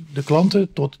de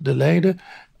klanten, tot de leden,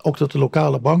 ook tot de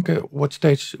lokale banken, wordt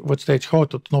steeds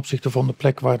groter ten opzichte van de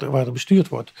plek waar er bestuurd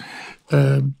wordt.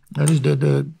 Dus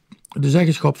de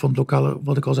zeggenschap van het lokale,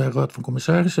 wat ik al zei, raad van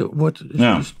commissarissen, wordt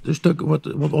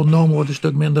ontnomen, wordt een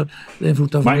stuk minder. De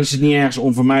invloed daarvan. Maar is het niet ergens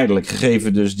onvermijdelijk,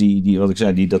 gegeven dus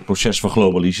dat proces van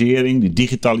globalisering, die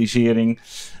digitalisering,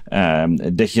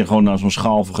 dat je gewoon naar zo'n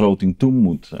schaalvergroting toe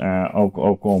moet?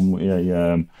 Ook om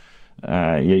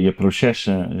je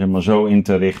processen, zeg maar, zo in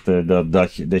te richten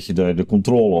dat je de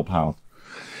controle op houdt.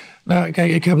 Nou,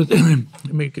 kijk,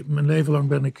 mijn leven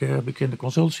lang heb ik in de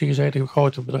consultancy gezeten, ik heb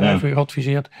grote bedrijven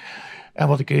geadviseerd. En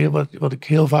wat ik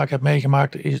heel vaak heb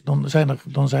meegemaakt is, dan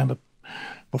zijn er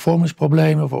performance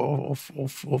problemen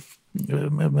of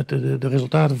met de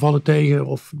resultaten vallen tegen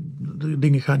of de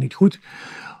dingen gaan niet goed.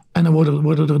 En dan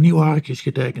worden er nieuwe harkjes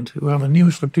getekend. We gaan een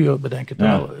nieuwe structuur bedenken.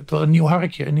 Terwijl een nieuw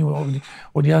harkje, een nieuwe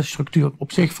organisatiestructuur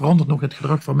op zich verandert nog het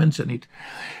gedrag van mensen niet.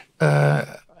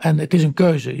 En het is een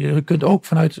keuze. Je kunt ook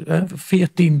vanuit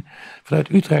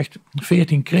Utrecht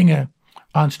 14 kringen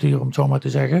aansturen, om het zo maar te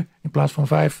zeggen. In plaats van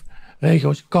 5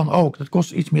 regio's. Kan ook. Dat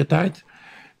kost iets meer tijd.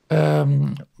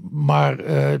 Maar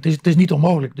het is niet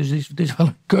onmogelijk. Dus het is wel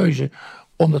een keuze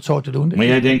om dat zo te doen. Maar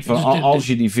jij denkt van als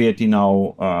je die 14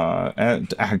 nou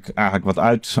eigenlijk wat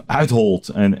uitholt.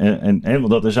 Want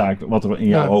dat is eigenlijk wat er in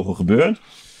jouw ogen gebeurt.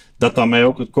 Dat daarmee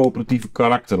ook het coöperatieve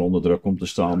karakter onder druk komt te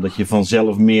staan. Dat je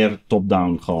vanzelf meer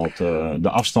top-down gaat. De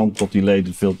afstand tot die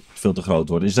leden veel te groot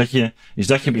wordt. Is dat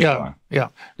je bezwaar?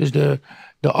 Ja. Dus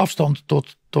de afstand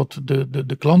tot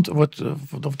de klant wordt.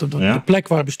 De plek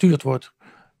waar bestuurd wordt.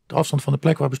 De afstand van de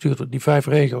plek waar bestuurd wordt. Die 5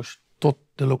 regio's tot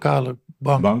de lokale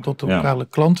bank. Tot de lokale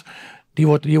klant.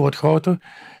 Die wordt groter.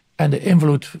 En de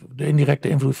indirecte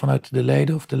invloed vanuit de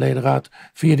leden of de ledenraad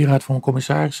via die raad van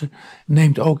commissarissen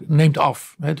neemt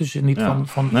af. Hè? Dus niet van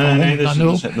 100 naar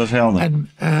 0. Dat is helder. En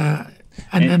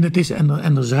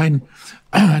er zijn,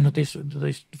 en dat is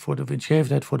voor de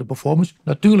winstgevendheid, voor de performance.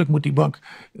 Natuurlijk moet die bank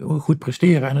goed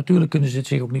presteren en natuurlijk kunnen ze het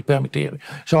zich ook niet permitteren.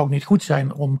 Het zou ook niet goed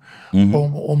zijn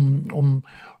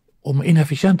om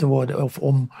inefficiënt te worden of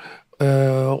om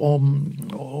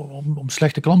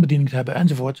slechte klantbediening te hebben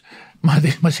enzovoort. Maar het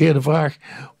is maar zeer de vraag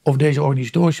of deze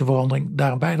organisatorische verandering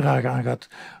daar een bijdrage aan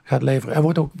gaat leveren. Er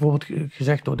wordt ook bijvoorbeeld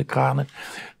gezegd door de kranen,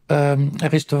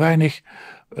 er is te weinig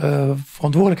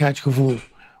verantwoordelijkheidsgevoel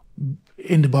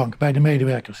in de bank, bij de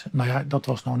medewerkers. Nou ja, dat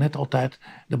was nou net altijd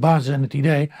de basis en het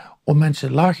idee om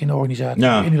mensen laag in de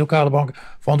organisatie, in die lokale banken,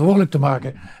 verantwoordelijk te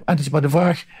maken. En het is maar de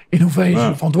vraag in hoeverre je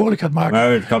ze verantwoordelijk gaat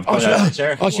maken.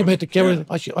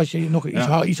 Als je nog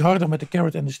iets harder met de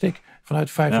carrot en de stick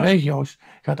vanuit 5 regio's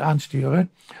gaat aansturen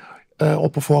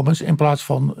op performance in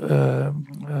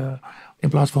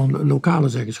plaats van lokale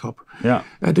zeggenschap. Ja.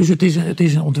 Dus het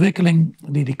is een ontwikkeling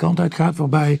die kant uit gaat,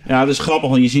 waarbij... Ja, dat is grappig,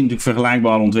 want je ziet natuurlijk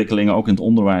vergelijkbare ontwikkelingen ook in het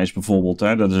onderwijs bijvoorbeeld.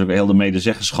 Hè. Dat is ook heel de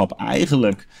medezeggenschap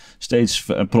eigenlijk steeds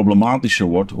problematischer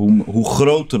wordt. Hoe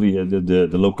groter je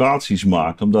de locaties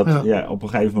maakt. Omdat je op een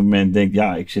gegeven moment denkt,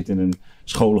 ik zit in een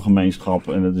scholengemeenschap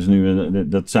en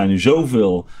dat zijn nu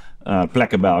zoveel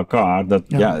plekken bij elkaar. Dat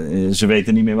ze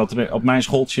weten niet meer wat er op mijn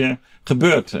schooltje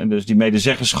gebeurt. En dus die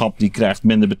medezeggenschap die krijgt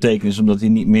minder betekenis omdat die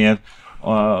niet meer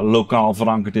lokaal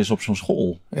verankerd is op zo'n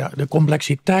school. Ja, de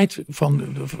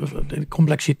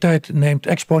complexiteit neemt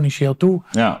exponentieel toe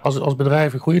als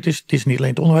bedrijven groeien. Het is niet alleen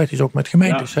het onderwijs, het is ook met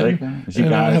gemeentes. Ja, zeker.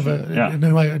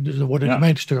 Dus dan worden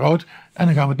gemeentes te groot en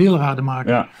dan gaan we deelraden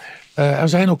maken. Ja. Er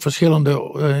zijn ook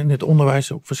verschillende, in het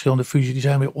onderwijs ook verschillende fusies, die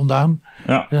zijn weer ontdaan.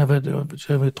 Ja.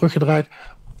 Zijn weer teruggedraaid.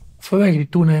 Vanwege die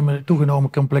toegenomen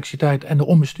complexiteit en de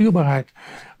onbestuurbaarheid.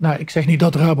 Nou, ik zeg niet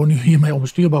dat Rabo nu hiermee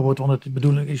onbestuurbaar wordt, want de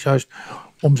bedoeling is juist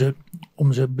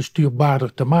om ze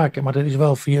bestuurbaarder te maken. Maar dat is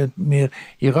wel via het meer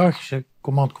hiërarchische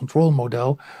command-control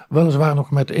model, weliswaar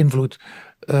nog met invloed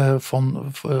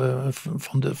van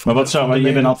de... Maar wat zou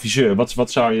je bent adviseur,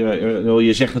 wat zou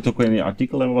je zegt het ook in je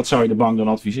artikel, en wat zou je de bank dan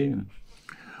adviseren?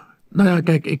 Nou ja,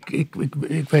 kijk,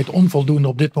 ik weet onvoldoende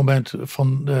op dit moment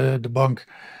van de bank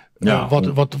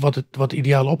wat de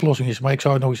ideale oplossing is. Maar ik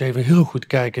zou nog eens even heel goed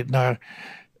kijken naar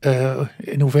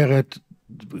in hoeverre het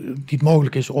niet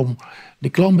mogelijk is om de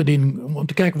klantbediening, om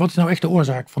te kijken wat is nou echt de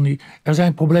oorzaak van die. Er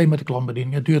zijn problemen met de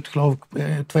klantbediening. Het duurt geloof ik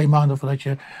 2 maanden voordat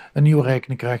je een nieuwe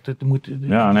rekening krijgt. Het moet, ik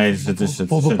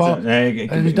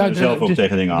zelf ook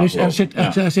tegen dingen aan. Dus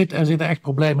er zitten echt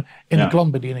problemen in de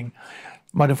klantbediening.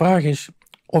 Maar de vraag is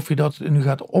of je dat nu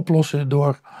gaat oplossen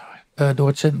door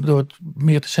het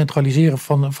meer te centraliseren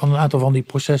van een aantal van die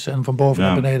processen en van boven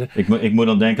naar beneden. Ik moet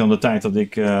dan denken aan de tijd dat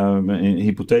ik een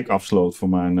hypotheek afsloot voor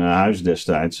mijn huis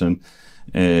destijds. En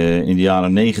in de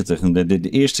jaren 90. En de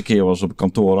eerste keer was op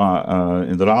kantoor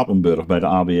in de Rapenburg bij de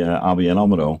ABN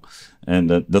AMRO.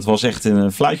 En dat was echt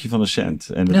een fluitje van een cent.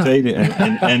 En de tweede,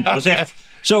 en dat was echt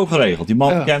zo geregeld. Die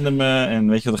man kende me en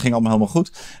weet je, dat ging allemaal helemaal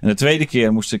goed. En de tweede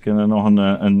keer moest ik nog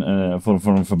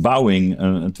voor een verbouwing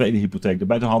een tweede hypotheek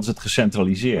erbij. Toen hadden ze het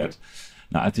gecentraliseerd.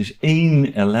 Nou, het is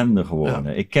één ellende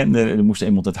geworden. Ja. Er moest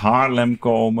iemand uit Haarlem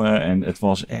komen en het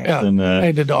was echt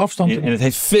de afstand. En het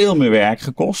heeft veel meer werk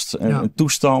gekost en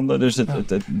toestanden. Dus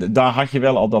daar had je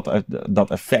wel al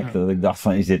dat effect. Dat ik dacht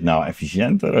van, is dit nou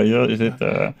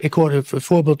efficiënter? Ik hoorde het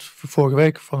voorbeeld vorige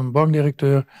week van een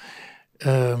bankdirecteur.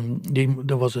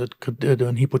 Er was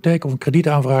een hypotheek of een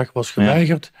kredietaanvraag was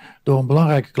geweigerd door een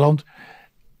belangrijke klant.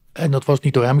 En dat was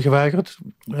niet door hem geweigerd.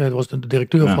 Dat was de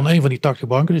directeur van een van die 80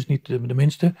 banken, dus niet de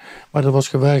minste. Maar dat was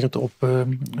geweigerd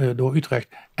door Utrecht.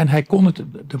 En hij kon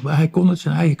het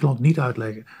zijn eigen klant niet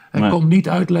uitleggen. Hij kon niet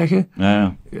uitleggen.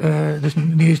 Dus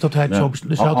niet eens dat hij het zo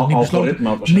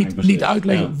niet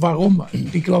uitleggen waarom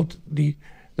die klant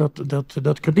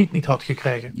dat krediet niet had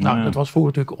gekregen. Nou, dat was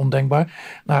vroeger natuurlijk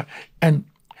ondenkbaar.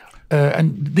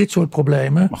 En dit soort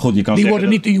problemen, maar goed,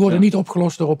 die worden niet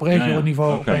opgelost door op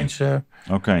regioniveau opeens.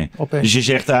 Dus je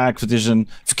zegt eigenlijk, het is een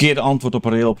verkeerde antwoord op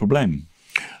een reëel probleem.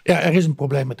 Ja, er is een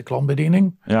probleem met de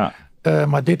klantbediening. Ja.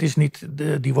 Maar dit is niet,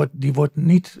 die wordt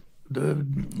niet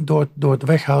door het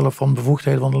weghalen van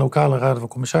bevoegdheden van de lokale raden van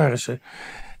commissarissen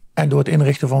en door het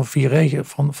inrichten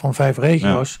van 5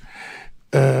 regio's.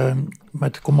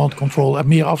 Met command control en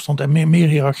meer afstand en meer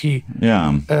hiërarchie.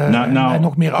 En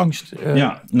nog meer angst.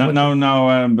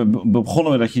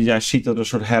 Begonnen we dat je juist ziet dat er een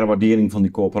soort herwaardering van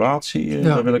die coöperatie.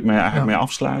 Daar wil ik me eigenlijk mee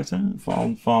afsluiten.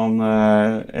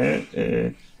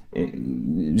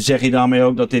 Zeg je daarmee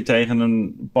ook dat dit tegen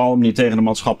een bepaalde manier tegen de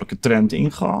maatschappelijke trend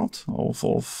ingaat?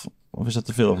 Of is dat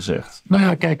te veel gezegd? Nou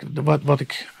ja, kijk,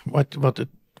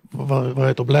 waar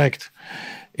het op lijkt,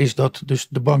 is dat dus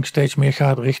de bank steeds meer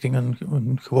gaat richting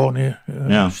een gewone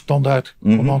standaard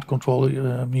command control,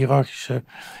 hiërarchische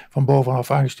van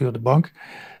bovenaf aangestuurde bank.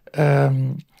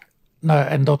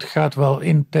 En dat gaat wel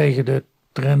in tegen de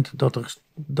trend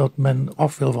dat men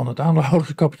af wil van het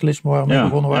aandeelhouderskapitalisme waar we mee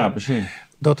begonnen waren. Ja, precies.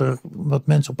 Dat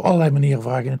mensen op allerlei manieren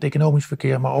vragen in het economisch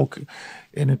verkeer, maar ook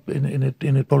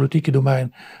in het politieke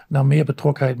domein naar meer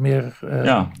betrokkenheid,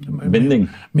 binding.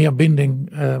 Meer binding,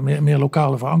 meer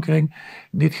lokale verankering.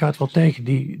 Dit gaat wel tegen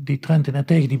die trend in en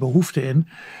tegen die behoefte in.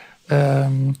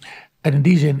 En in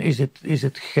die zin is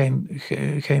het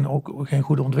geen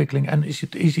goede ontwikkeling en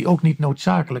is die ook niet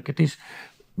noodzakelijk.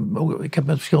 Ik heb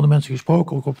met verschillende mensen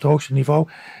gesproken, ook op het hoogste niveau.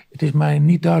 Het is mij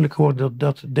niet duidelijk geworden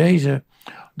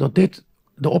dat dit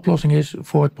de oplossing is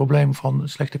voor het probleem van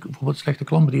bijvoorbeeld slechte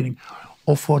klantbediening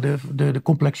of voor de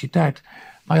complexiteit.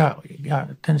 Nou ja,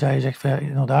 tenzij je zegt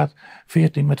inderdaad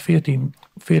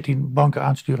 14 banken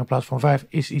aansturen in plaats van 5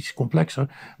 is iets complexer,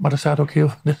 maar er staat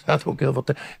ook heel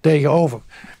wat tegenover.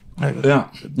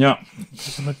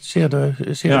 Zeer de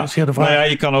vraag. Nou ja,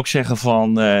 je kan ook zeggen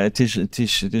van het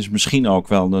is misschien ook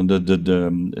wel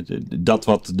dat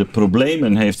wat de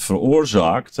problemen heeft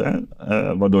veroorzaakt,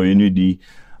 waardoor je nu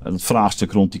het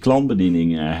vraagstuk rond die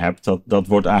klantbediening hebt, dat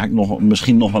wordt eigenlijk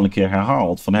misschien nog wel een keer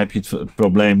herhaald. Van heb je het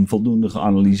probleem voldoende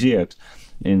geanalyseerd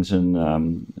in zijn...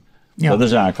 Dat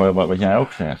is eigenlijk wat jij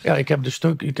ook zegt. Ja, ik heb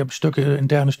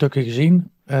interne stukken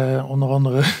gezien. Onder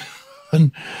andere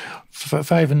een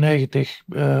 95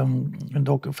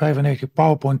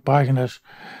 PowerPoint pagina's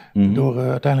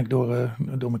uiteindelijk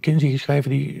door McKinsey geschreven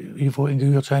die hiervoor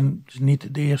ingehuurd zijn. Het is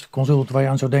niet de eerste consultant waar je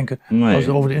aan zou denken als het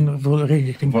over de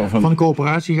inrichting van een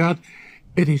coöperatie gaat.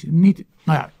 Het is niet,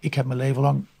 ik heb mijn leven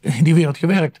lang in die wereld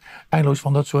gewerkt. Eindeloos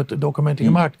van dat soort documenten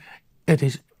gemaakt.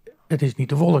 Het is niet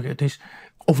te volgen. Het is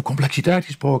over complexiteit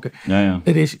gesproken.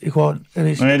 Het is gewoon... Het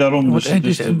is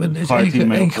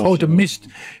een grote mist.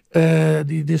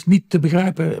 Die is niet te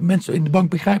begrijpen. Mensen in de bank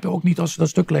begrijpen ook niet als ze dat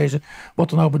stuk lezen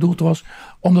wat er nou bedoeld was.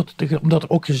 Omdat er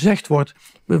ook gezegd wordt,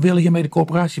 we willen hiermee de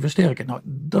coöperatie versterken. Nou,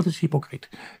 dat is hypocriet.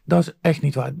 Dat is echt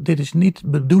niet waar. De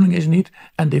bedoeling is niet,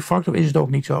 en de facto is het ook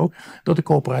niet zo, dat de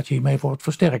coöperatie hiermee wordt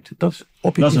versterkt. Dat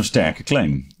is een sterke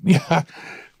claim. Ja.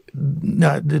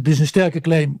 Nou, het is een sterke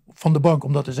claim van de bank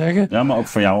om dat te zeggen. Ja, maar ook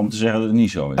van jou om te zeggen dat het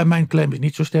niet zo is. En mijn claim is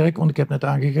niet zo sterk, want ik heb net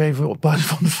aangegeven op basis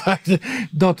van de feiten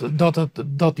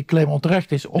dat die claim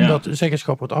onterecht is. Omdat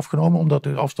zeggenschap wordt afgenomen, omdat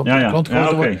de afstand van de klant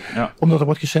groter wordt, omdat er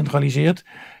wordt gecentraliseerd.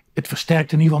 Het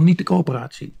versterkt in ieder geval niet de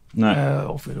coöperatie. Nee.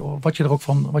 Of wat je er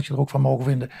ook van mogen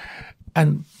vinden.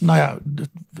 En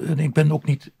ik ben ook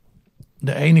niet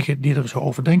de enige die er zo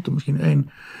over denkt. Misschien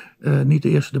niet de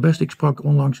eerste de beste. Ik sprak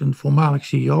onlangs een voormalig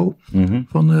CEO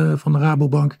van de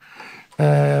Rabobank.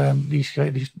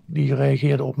 Die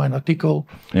reageerde op mijn artikel.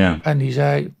 Ja. En die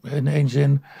zei in één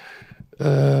zin,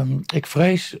 ik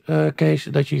vrees, Kees,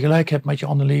 dat je gelijk hebt met je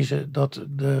analyse dat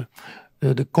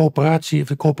de coöperatie of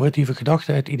de coöperatieve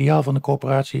gedachte, het ideaal van de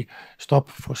coöperatie, stap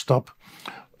voor stap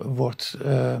wordt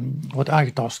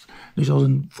aangetast. Dus als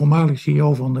een voormalig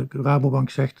CEO van de Rabobank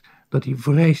zegt dat hij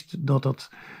vreest dat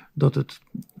het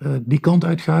die kant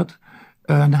uitgaat.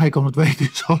 En hij kan het weten,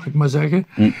 zal ik maar zeggen.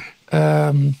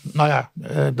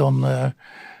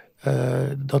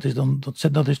 Dat is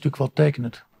natuurlijk wel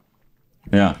tekenend.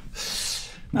 Ja.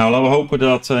 Nou, laten we hopen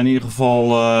dat in ieder geval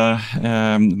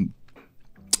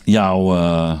jouw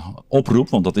oproep,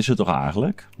 want dat is het toch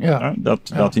eigenlijk. Ja.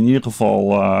 Dat in ieder geval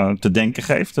te denken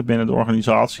geeft binnen de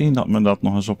organisatie. Dat men dat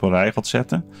nog eens op een rij gaat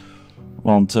zetten.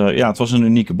 Want het was een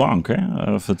unieke bank,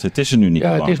 hè? Of het is een unieke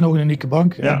bank. Ja, het is nog een unieke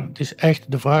bank. Ja. En het is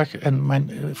echt de vraag,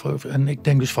 en ik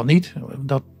denk dus van niet,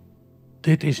 dat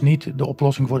dit is niet de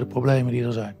oplossing voor de problemen die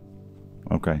er zijn.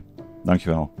 Oké,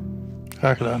 dankjewel.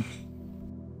 Graag gedaan.